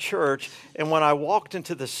his church, and when I walked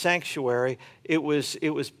into the sanctuary, it was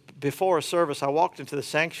before a service. I walked into the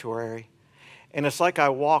sanctuary. And it's like I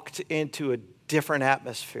walked into a different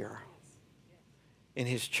atmosphere in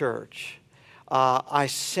his church. I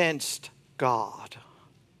sensed God.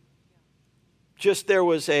 Just there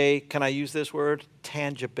was a, can I use this word,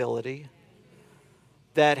 tangibility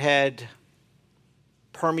that had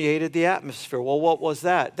permeated the atmosphere. Well, what was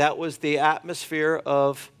that? That was the atmosphere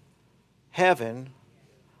of heaven,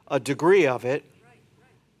 a degree of it,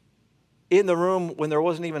 in the room when there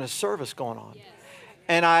wasn't even a service going on.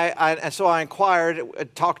 And so I inquired,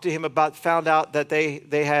 talked to him about, found out that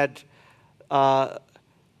they had a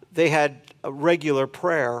regular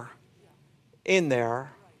prayer in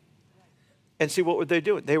there. And see, what were they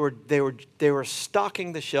doing? They were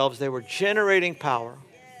stocking the shelves. They were generating power.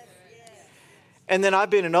 And then I've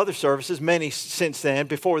been in other services, many since then,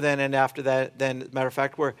 before then and after that. Then, matter of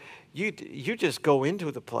fact, where you just go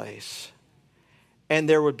into the place, and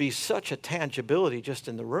there would be such a tangibility just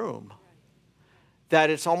in the room, that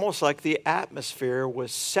it's almost like the atmosphere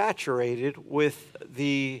was saturated with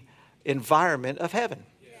the environment of heaven.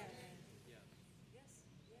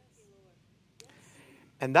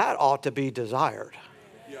 And that ought to be desired.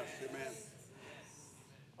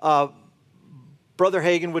 Brother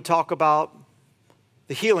Hagin would talk about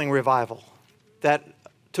the healing revival that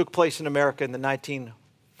took place in America in the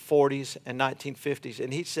 1940s and 1950s.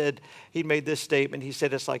 And he made this statement. He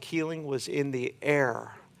said, it's like healing was in the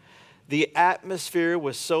air. The atmosphere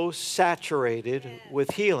was so saturated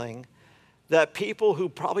with healing that people who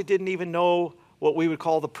probably didn't even know what we would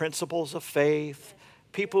call the principles of faith,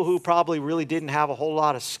 people who probably really didn't have a whole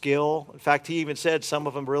lot of skill. In fact, he even said some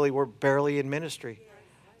of them really were barely in ministry.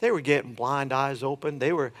 They were getting blind eyes open.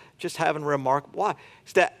 They were just having remarkable. Why?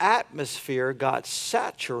 It's the atmosphere got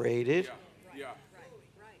saturated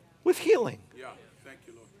with healing. Thank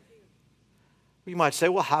you, Lord. You might say,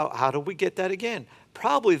 well, how do we get that again?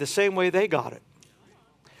 Probably the same way they got it,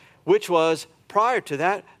 which was prior to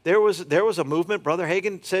that, there was a movement. Brother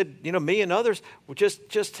Hagin said, me and others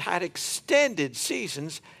just had extended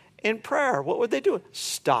seasons in prayer. What were they doing?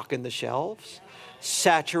 Stocking the shelves,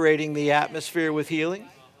 saturating the atmosphere with healing.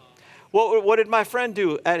 What did my friend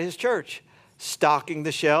do at his church? Stocking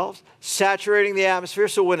the shelves, saturating the atmosphere.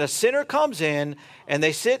 So when a sinner comes in and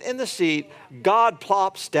they sit in the seat, God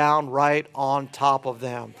plops down right on top of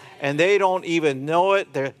them. And they don't even know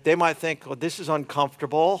it. They might think, well, this is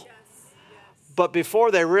uncomfortable. But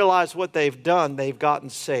before they realize what they've done, they've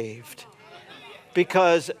gotten saved.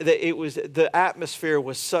 Because the atmosphere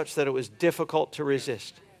was such that it was difficult to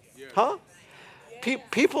resist. Huh?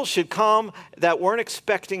 People should come that weren't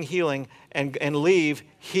expecting healing and leave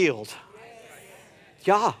healed.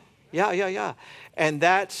 Yeah. And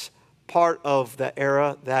that's part of the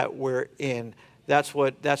era that we're in. That's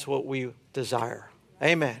what we desire.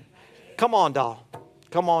 Amen. Come on, doll.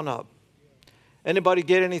 Come on up. Anybody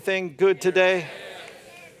get anything good today?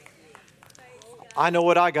 I know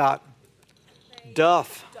what I got.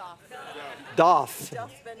 Doth. Doth.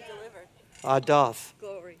 Doth been delivered. Doth.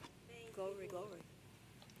 Glory. Glory, glory.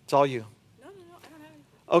 It's all you. No, I don't have any.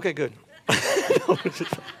 Okay, good.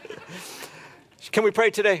 Can we pray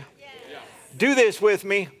today? Yes. Do this with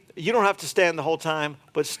me. You don't have to stand the whole time,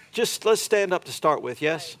 but just let's stand up to start with,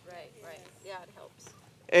 yes? Right. Yeah, it helps.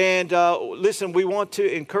 And listen, we want to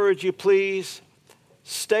encourage you, please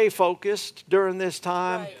stay focused during this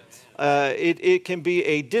time. Right. It can be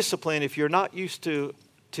a discipline if you're not used to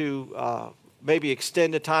maybe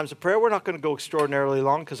extended times of prayer. We're not going to go extraordinarily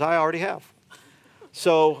long because I already have.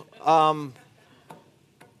 So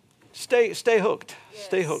stay hooked. Yes.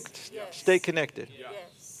 Stay hooked. Yes. Stay connected.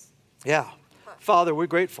 Yes. Yeah. Father, we're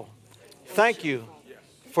grateful. Thank you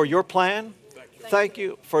for your plan. Thank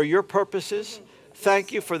you for your purposes.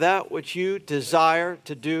 Thank you for that which you desire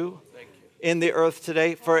to do in the earth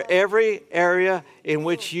today, for every area in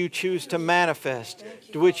which you choose to manifest,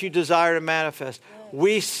 to which you desire to manifest.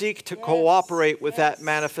 We seek to cooperate with that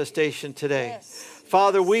manifestation today.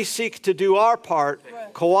 Father, we seek to do our part,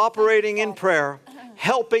 cooperating in prayer,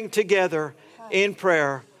 helping together in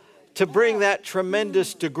prayer to bring that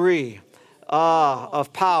tremendous degree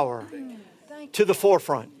of power to the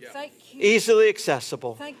forefront. Easily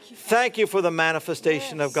accessible. Thank you for the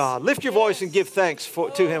manifestation of God. Lift your voice and give thanks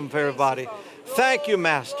to Him, for everybody. Thank you,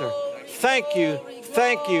 Master. Thank you.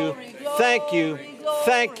 Thank you. Thank you.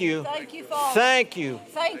 Thank you. Thank you.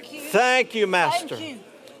 Thank you, Master.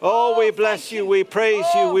 Oh, we bless you. We praise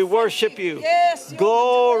you. We worship you.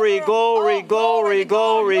 Glory, glory, glory,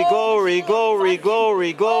 glory, glory, glory,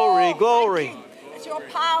 glory, glory, glory.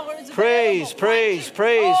 Praise, praise,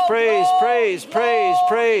 praise, praise, praise, praise,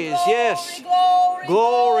 praise. Yes.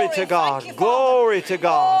 Glory to God. Glory to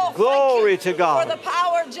God. Glory to God. For the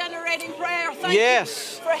power of generating prayer. Thank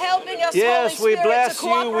yes. you for helping us. Yes, Holy we Spirit, bless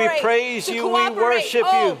you. We praise you. We worship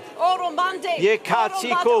you. Ye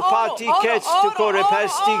katiko patikets to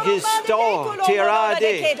korepestigisto.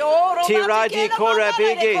 Tirade. Tiradi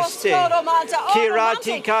korepigiste.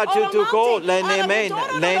 Kirati katutuko. Lenemen.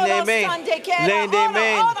 Lenemen.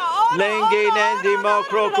 Lenemen. Lenge nendi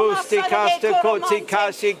mokrokusti kastukoti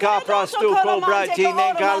kasika prastuko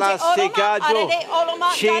bratine galastikado.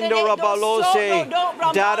 Chindo rabalose.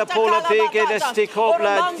 Dada pola peke destiko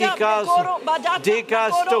blatikas.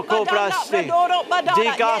 Digasto kobrasti.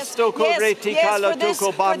 Digasto kobretikala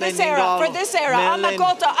tuko baneningalo. For this era,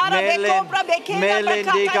 Melen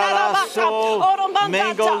digalaso.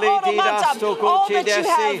 Mengoli didasto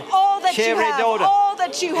kochidesi. Cheredoda. All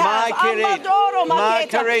that you have.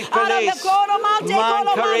 Makare Palis.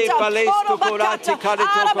 Mankare Palis to Korati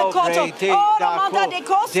Karitoko Brete Dako.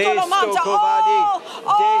 Desto Kobadi.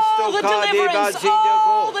 Desto Kadi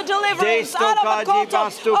Bazidago. Desto Kadi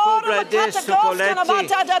Bastu Kobra Desto Coleti.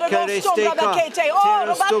 Karistika.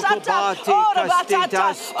 Teresto Kobati.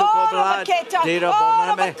 Kastitas to Kobrat. Dira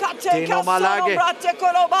Boname. Dino Malage.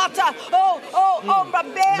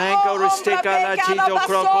 Mango Ristika Latito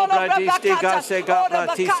Crocobra Distika Sega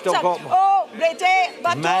Platisto Gomo.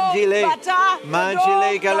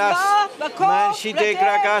 Manjile Galas, Manshide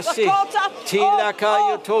Gragasi, Tila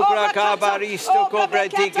Kayo Togra Kabaristo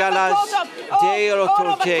Cobreti Galas, De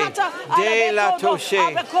Rotoche, De La Toshe,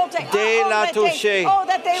 De La Toshe,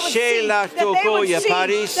 She La Togoya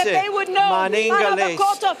Parise, Maningales,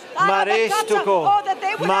 Marestuko,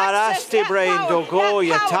 Maraste Brain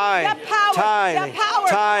Dogoya,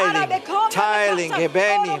 Tiling,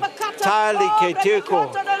 Ebeni, Tali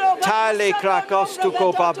Ketuko, Tali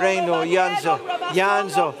Krakostuko Babreno, Yanzo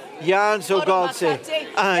Godse,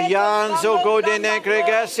 Yanzo Godene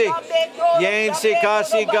Gregasi, Yansi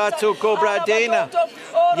Kasi Gatsu Cobradena,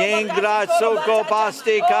 Yengratso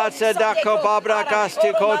Gobasti Katsa Dako Babra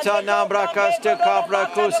Kasti Kota Nambra Kasta Kabra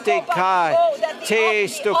Kusti Kai,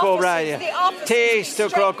 Taste to Cobraya, Taste to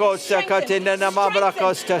Crocotsa Katina Namabra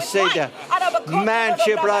Costa Seda,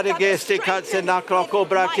 Manche Bradagesti Katsa Nakroko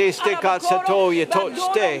Brakisti Katsa Toya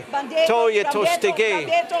Toste, Toya Tostige,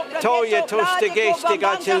 Toya Tostige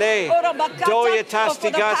Stigachile, Doya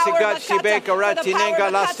Tastigatsi Gatsi Bekarati Nenga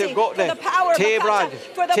Lasta Gotle, Tebrad,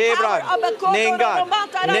 Nenga,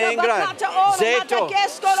 Nengra, Zeto,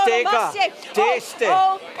 Stega, Deste,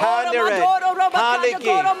 Pandere,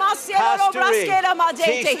 Paliki, Pasturi,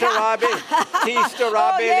 Tistarabe,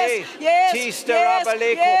 Tistarabele,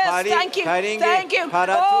 Tistarabele, thank you, thank you.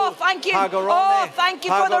 Oh, thank you. Oh, thank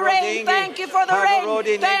you for the rain. Thank you for the rain.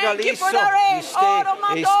 Thank you for the rain.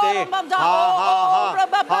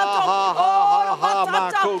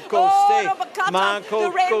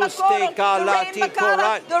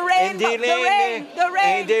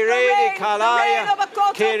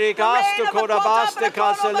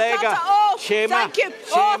 Thank you.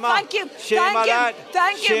 Oh, thank you.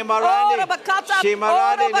 Thank you.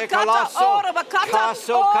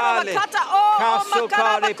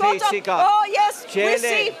 Oh, yes. We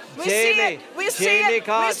see it. We see it. We see it.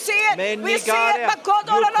 We see it. We see it.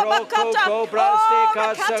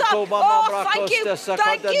 Oh, thank you.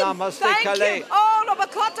 Thank you. Thank you.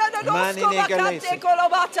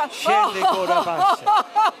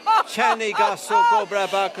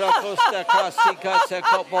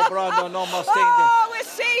 Oh, we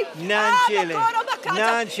see. Nangele.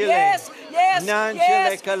 Yes. Yes,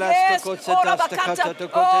 yes, yes. Ora bakata,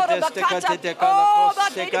 ora bakata, oh,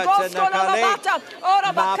 bakata, ora bakata,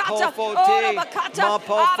 ora bakata, ora bakata,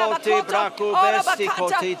 ora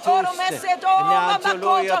bakata, ora mesedo, ora bakata,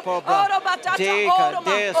 ora batata, ora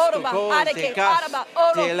areke, araba,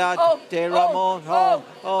 ora, Ramon,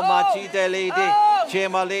 oh, Machi Delede,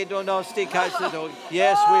 Gemaledo Nosticasado.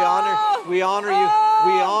 Yes, we honor you,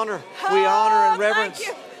 we honor and reverence.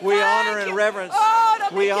 We honor and reverence.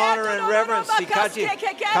 We honor and reverence. Sikachi,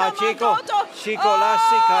 Kachiko,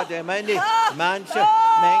 Shikolasika de Mende, Mancha,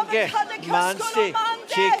 Menge, Mansti,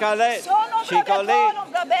 Chikale, Chikale,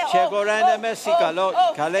 Chegoranda Mesicalo,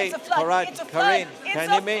 Kale, Korat, Karin,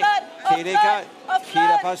 Kanime, Kilika,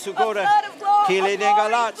 Kila Pasugora, Kile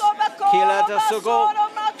Negalat, Kila Tasugo,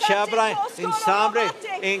 Chabra, Ensamble,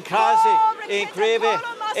 Encase, Encreve,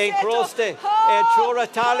 Encroste,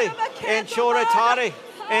 Enchoratali, Enchoratari.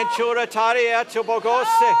 En Churatari at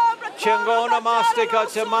Chobogose, Changona Mastica,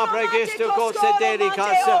 Mapregisto, Cosa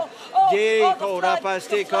Dedicasa, Dico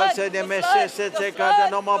Rapastica, the Messes, the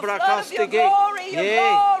Nomabracastic.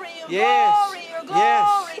 Yes, yes,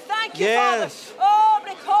 yes.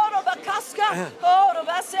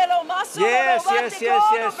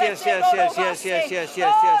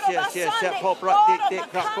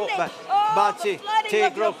 Bati,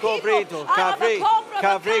 Tegro Cobrito,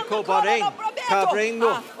 Cavrico Bareng,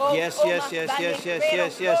 Cavringo. Yes.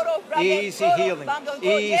 Easy healing.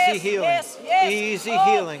 Easy healing. Easy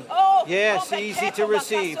healing. Yes, easy to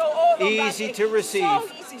receive. Easy to receive.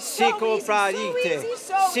 Sico Pradite,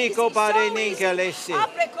 Sico Bareningalese,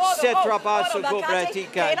 Setrapasso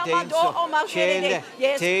Cobratica, Denso, Chele,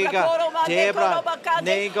 Tega, Debra,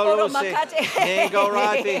 Negolose,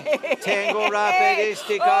 Negorati, Tango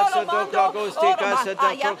Rapidistica, Sodocogostica,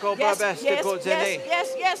 Sodoco Babestico Zene. Yes.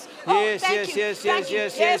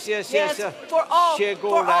 For all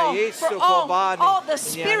the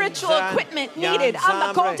spiritual equipment needed.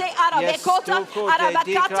 Amakote, Arabekota,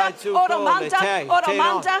 Arabakata,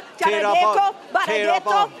 Oromanta, Taradeko,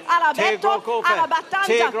 Baradeto, Arabeto,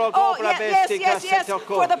 Arabatanta. Oh, yes.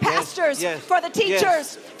 For the pastors, for the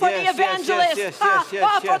teachers, for the evangelists,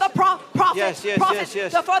 for the prophets, for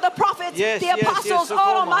the prophets, the apostles,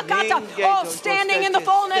 oh, standing in the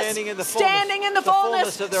fullness, standing in the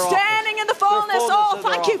fullness, standing in the fullness. Oh,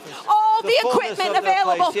 thank you. All the equipment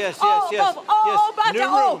available.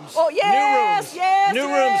 New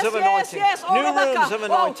rooms of anointing. New rooms of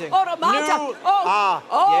anointing.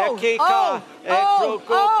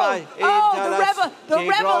 The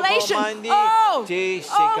revelation.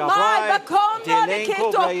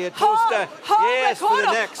 Yes, for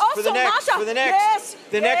the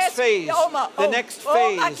next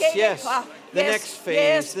phase. Yes. The next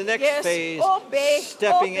phase,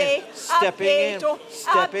 stepping in,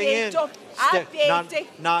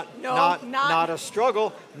 not a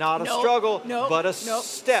struggle, but a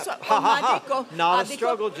step. Not a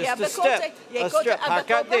struggle, just a step.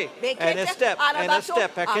 Hakade, and a step.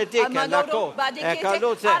 Hakadika, lako,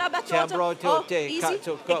 ekalote, chambrotote,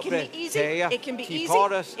 katokopre, teya,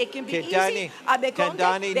 tiporas,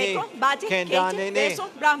 kendani,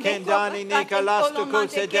 kendani, kalastuko,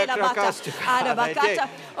 sedekrakastuk.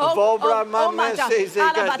 Vobra mama says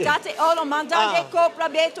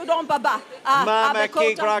Mama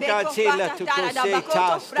ki brakatila to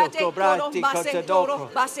cosetas to cobrati cotadoko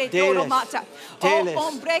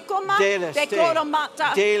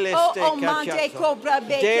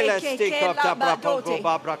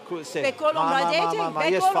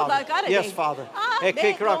Yes, Father.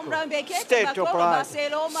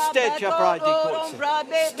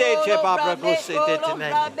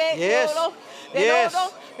 Yes. Yes.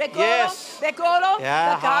 Yes.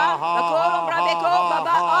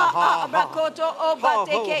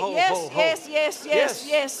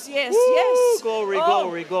 Yes. Glory,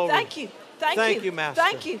 glory, glory. Thank you. Thank you, Master.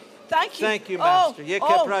 Thank you. Thank you. Thank you, Master.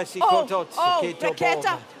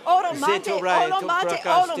 Reketa, oromante, oromante,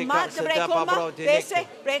 oromante, brekoma, bese,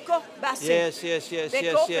 breko, base. Yes, yes, yes,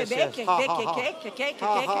 yes, yes, yes. Ha, ha,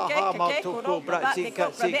 ha. Matuko,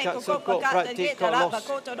 bratika, sika, suko, pratika, los.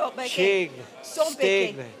 Shig,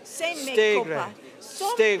 stegle, stegle.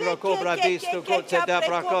 Stegro, cobra, visto, cote, da,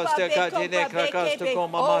 bracosta, catine, cracasto,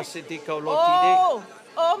 como masitico, lotide.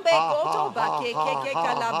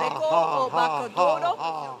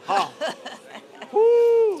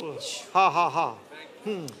 Ha ha ha.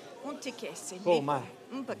 Oh my.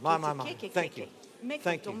 My. Thank you.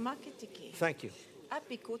 Thank you. Thank you.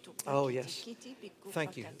 Oh yes.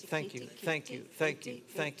 Thank you. Thank you. Thank you. Thank you.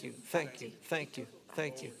 Thank you. Thank you. Thank you.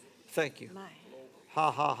 Thank you. Thank you.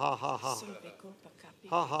 Ha ha ha ha ha.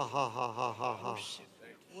 Ha ha ha ha ha ha ha.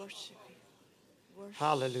 Worship.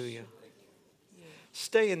 Hallelujah.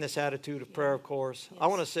 Stay in this attitude of prayer, of course. I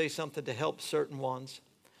want to say something to help certain ones.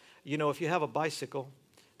 You know, if you have a bicycle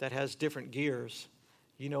that has different gears,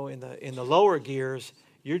 you know, in the lower gears,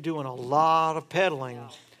 you're doing a lot of pedaling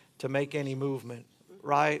to make any movement,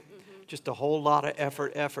 right? Just a whole lot of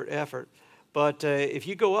effort. But if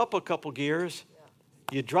you go up a couple gears,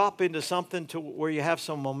 you drop into something to where you have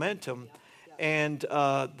some momentum, and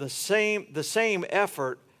the same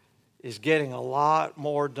effort is getting a lot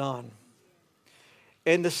more done.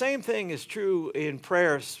 And the same thing is true in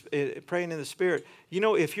prayers, praying in the Spirit. You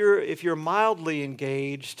know, if you're mildly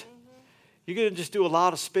engaged, you're going to just do a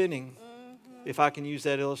lot of spinning, if I can use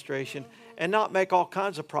that illustration, and not make all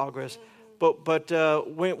kinds of progress. But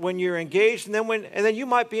when you're engaged, and then you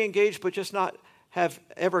might be engaged, but just not have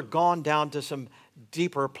ever gone down to some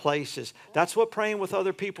deeper places. That's what praying with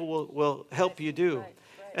other people will help you do.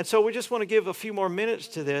 And so we just want to give a few more minutes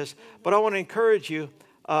to this, but I want to encourage you.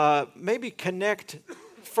 Maybe connect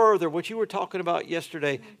further what you were talking about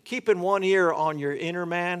yesterday. Keeping one ear on your inner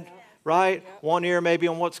man, right? One ear maybe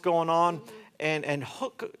on what's going on, and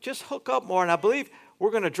hook up more. And I believe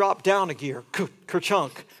we're going to drop down a gear,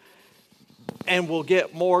 kerchunk, and we'll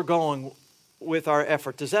get more going with our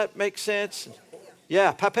effort. Does that make sense?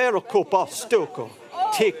 Yeah, papero kupa stuko,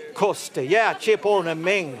 tik koste, yeah, chipona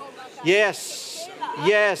ming, yes,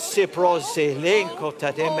 siprose linko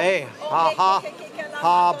tademe, ha.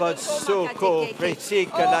 Habad suko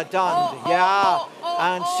pretsika la dand, yeah,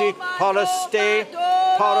 and si paraste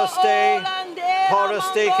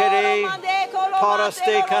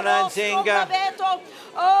kananzinga,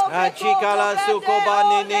 chikala suko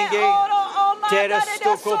banininge.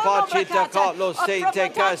 Terestuko bachita carlo se te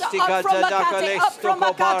castica tadakale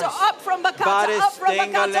stuko bars. Baris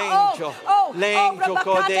dengalangel. Langel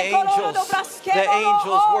ko the angels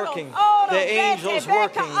working. The angels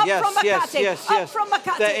working. Yes.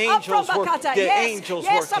 The angels working. The angels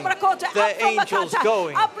working. The angels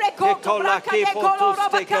going. Nikola kipo tu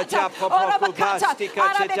stika japo proku bastika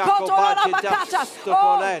chitako bachita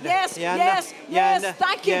stuko Yes,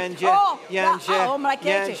 thank you. Yanje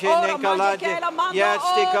Nikolade. Yeah,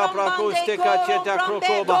 stika prakustika cheta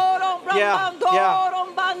krokoba. Yeah.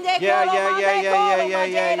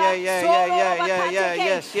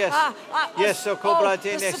 Yes, so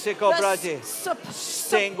cobratine, sicobrati.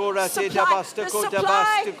 Sengurati da bastico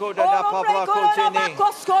da pabracotine.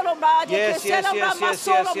 Yes.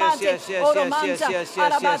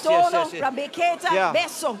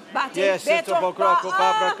 Yes, it's a bocroco,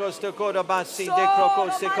 pabracosta coda bassi, de croco,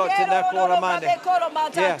 sicotina coramande.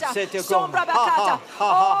 Yes, c'est a gom.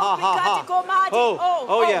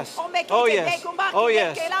 Oh, yes.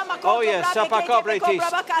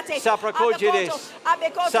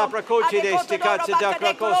 Sapracogides, ticazzi da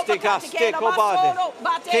cracostica, stecobade.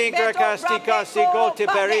 King cracastica, sigote,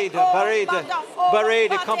 baride,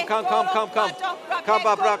 come.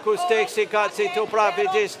 Cababracuste, sicazzi, to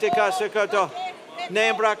pravidistica, sicato.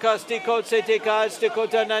 Nembracastico,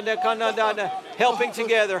 siticastica, nanacana, helping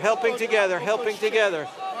together.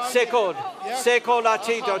 Seco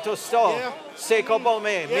latido to sto. Seco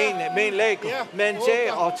bome, min lego,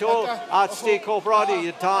 menje, oto, atstico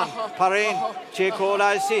brody, tan, parin, checo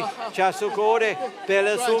lasi, chasucore,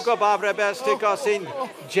 belesuco babrebestico sin,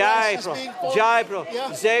 jaibro,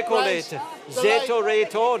 zecolete, zeto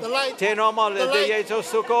reton, tenomal de yeto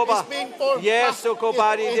sucoba, yes,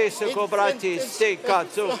 sucobadi de sucobrati, seca,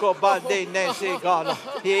 sucobade, nesigala,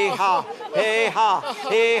 yeha, Hey ha,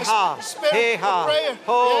 hey ha, hey ha.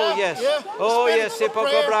 Oh yes, oh yes.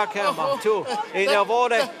 Sepoko brakama tu.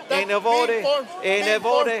 Inavore, inavore,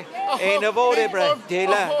 inavore, inavore bre. De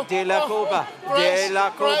la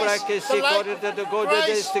cobra que se corre de goda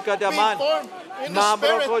de stica da man.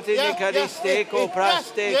 Mambro cotini caristeko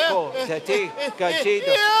prasteko tati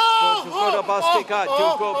cachido. To go bastica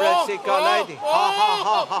to go brastica lady. Ha ha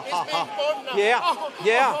ha ha ha. Yeah,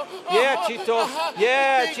 Chito.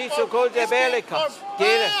 Yeah, Chito go de belica.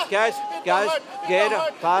 Guys, get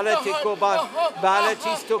up. Balatico ban.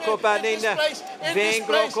 Balatisto cobanina.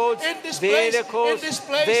 Vengro codes. Vericos.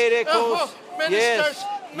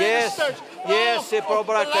 Yes, se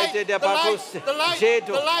probracate de bagus.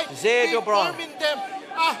 Zedo bron.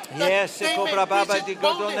 Yes, se cobra baba di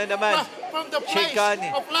godon in the man.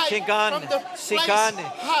 Chigane,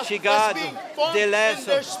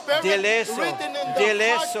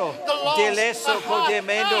 Deleso,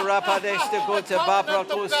 Codemendo, Rapadeste, go to Babra,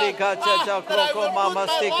 Custica, Croco, Mama,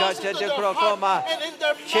 Stica, Crocoma,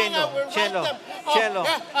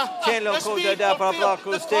 Cello, Coda, Babra,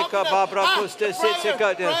 Custica, Babra, Custa,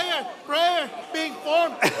 Sitzica. Prayer, being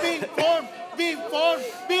formed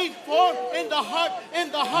in the heart.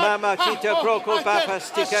 Mama, Kita, Croco, Papa,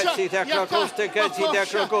 Stica, Sita, Croco, Stica,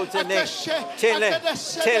 Croco,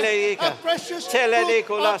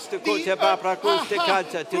 Telenico, last to go to Babra, Custica,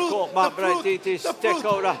 to go, Mabra,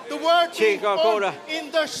 Stecora, Chigora,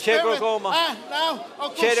 Chegoma,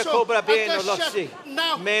 Chegobra, Beno, Lossi,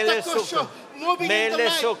 Mele Suco.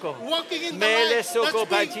 Mele soko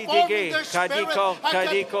pachidige kadiko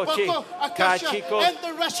kachiko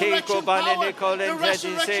chiko banene kolen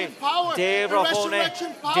redise de robone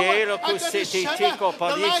de rokusiti tiko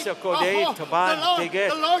paliso kode toban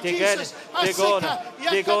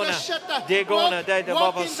degona de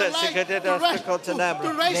baba setsikete das kotanam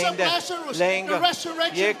lenga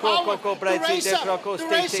yeko koko brati de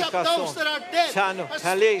krokoste tikaso chano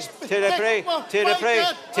tali telepre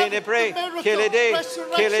Kill a day,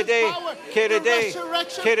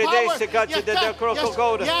 se caccia da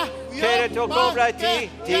crocogoda. Kere to cobra ti,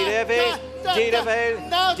 Direve,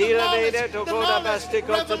 to go da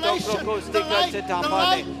bastico to crocostica to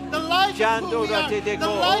tampane. Jando da te de go,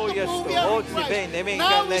 oh yes, oh si bene,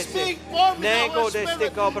 minga lesse. Nego de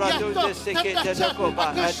stico bratu de stickete da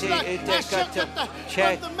coba, ate e te caccia.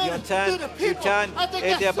 Check, you turn,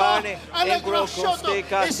 e de bane, e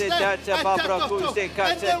crocostica, se data babra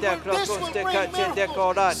custica, se de crocostica, se de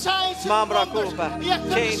corat. Mambra cuba,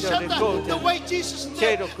 chain de cote.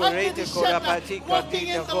 Cedo correte corapati,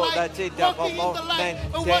 cortita cola,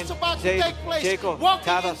 Jacob,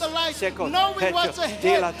 Tavas, Seco, Petro,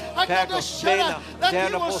 Dilat, Pago, Bena,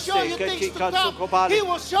 Dana Poste, Kachika, Sukobali,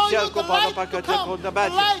 Shelkobala, Pakato, the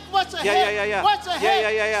Magic.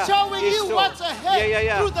 Yeah. Showing you what's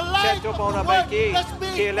ahead through the light of the word that's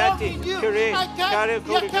being formed in you.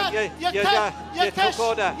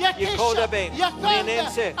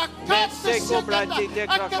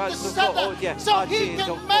 So he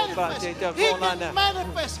can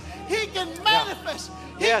manifest. He can manifest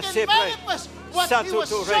what he was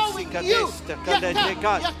showing you.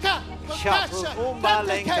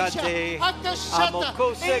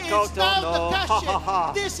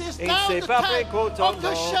 This is now the time of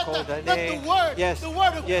the Shetta, that the word of Christ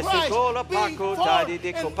being formed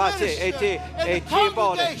and ministered in the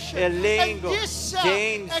congregation. And this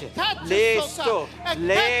and the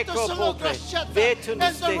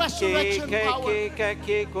resurrection power.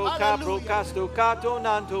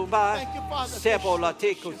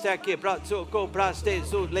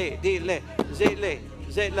 Hallelujah.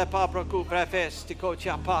 Zelle papraku prefestico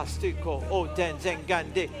chapastico o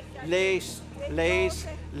denzengande les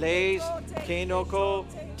kenoko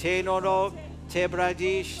tenoro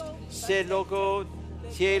tebradish seloko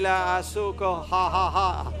tiela asuko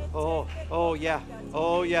ha oh yeah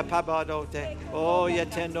pabadote oh yeah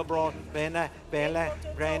tendo bro bene bele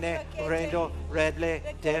brene rendo redle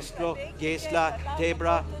destro gesla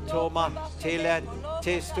debra toma telet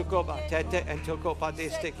testukoba tete and tokopa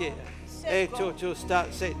destiki. To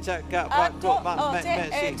start say taka bako ma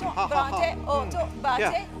mesi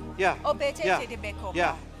yeah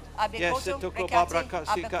yes it took babra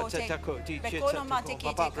kasika tako teacher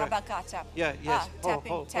yeah yes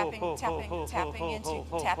tapping into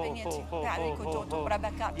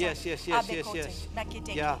yes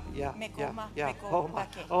yeah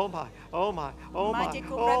oh my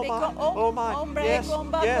yes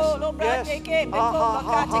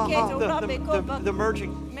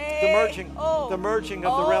the merging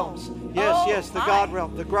of the realms. Yes, the God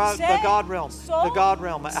realm, the God realm.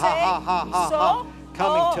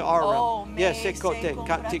 coming to our realm. Yes, thank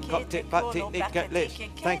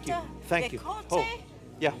you. Thank you. Oh,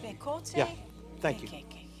 yeah. Yeah. Thank you.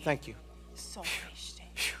 Thank you.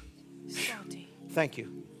 Thank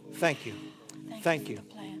you. Thank you. Thank you.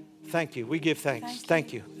 Thank you. We give thanks.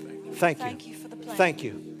 Thank you. Thank you. Thank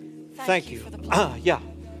you. Thank you. Yeah.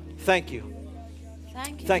 Thank you.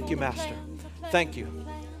 Thank you, Master. Thank you.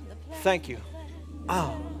 Thank you.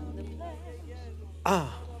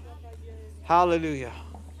 Hallelujah.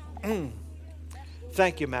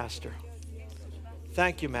 Thank you, Master.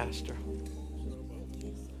 Thank you, Master.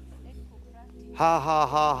 Ha ha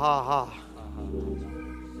ha ha ha.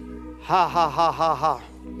 Ha ha ha ha ha.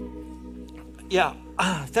 Yeah.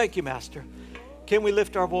 Thank you, Master. Can we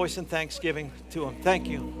lift our voice in thanksgiving to Him? Thank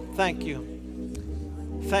you. Thank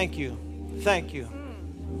you. Thank you. Thank you.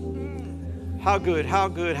 How good, how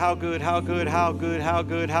good, how good, how good, how good, how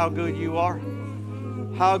good, how good you are.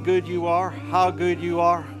 How good you are. How good you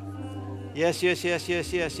are. Yes, yes, yes,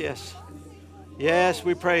 yes, yes, yes. Yes,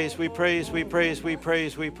 we praise, we praise, we praise, we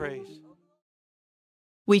praise, we praise.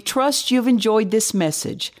 We trust you've enjoyed this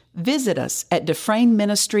message. Visit us at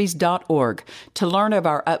dufresneministries.org to learn of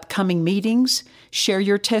our upcoming meetings, share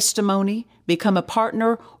your testimony, become a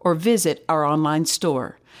partner, or visit our online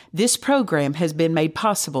store. This program has been made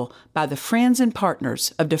possible by the friends and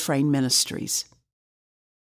partners of Dufresne Ministries.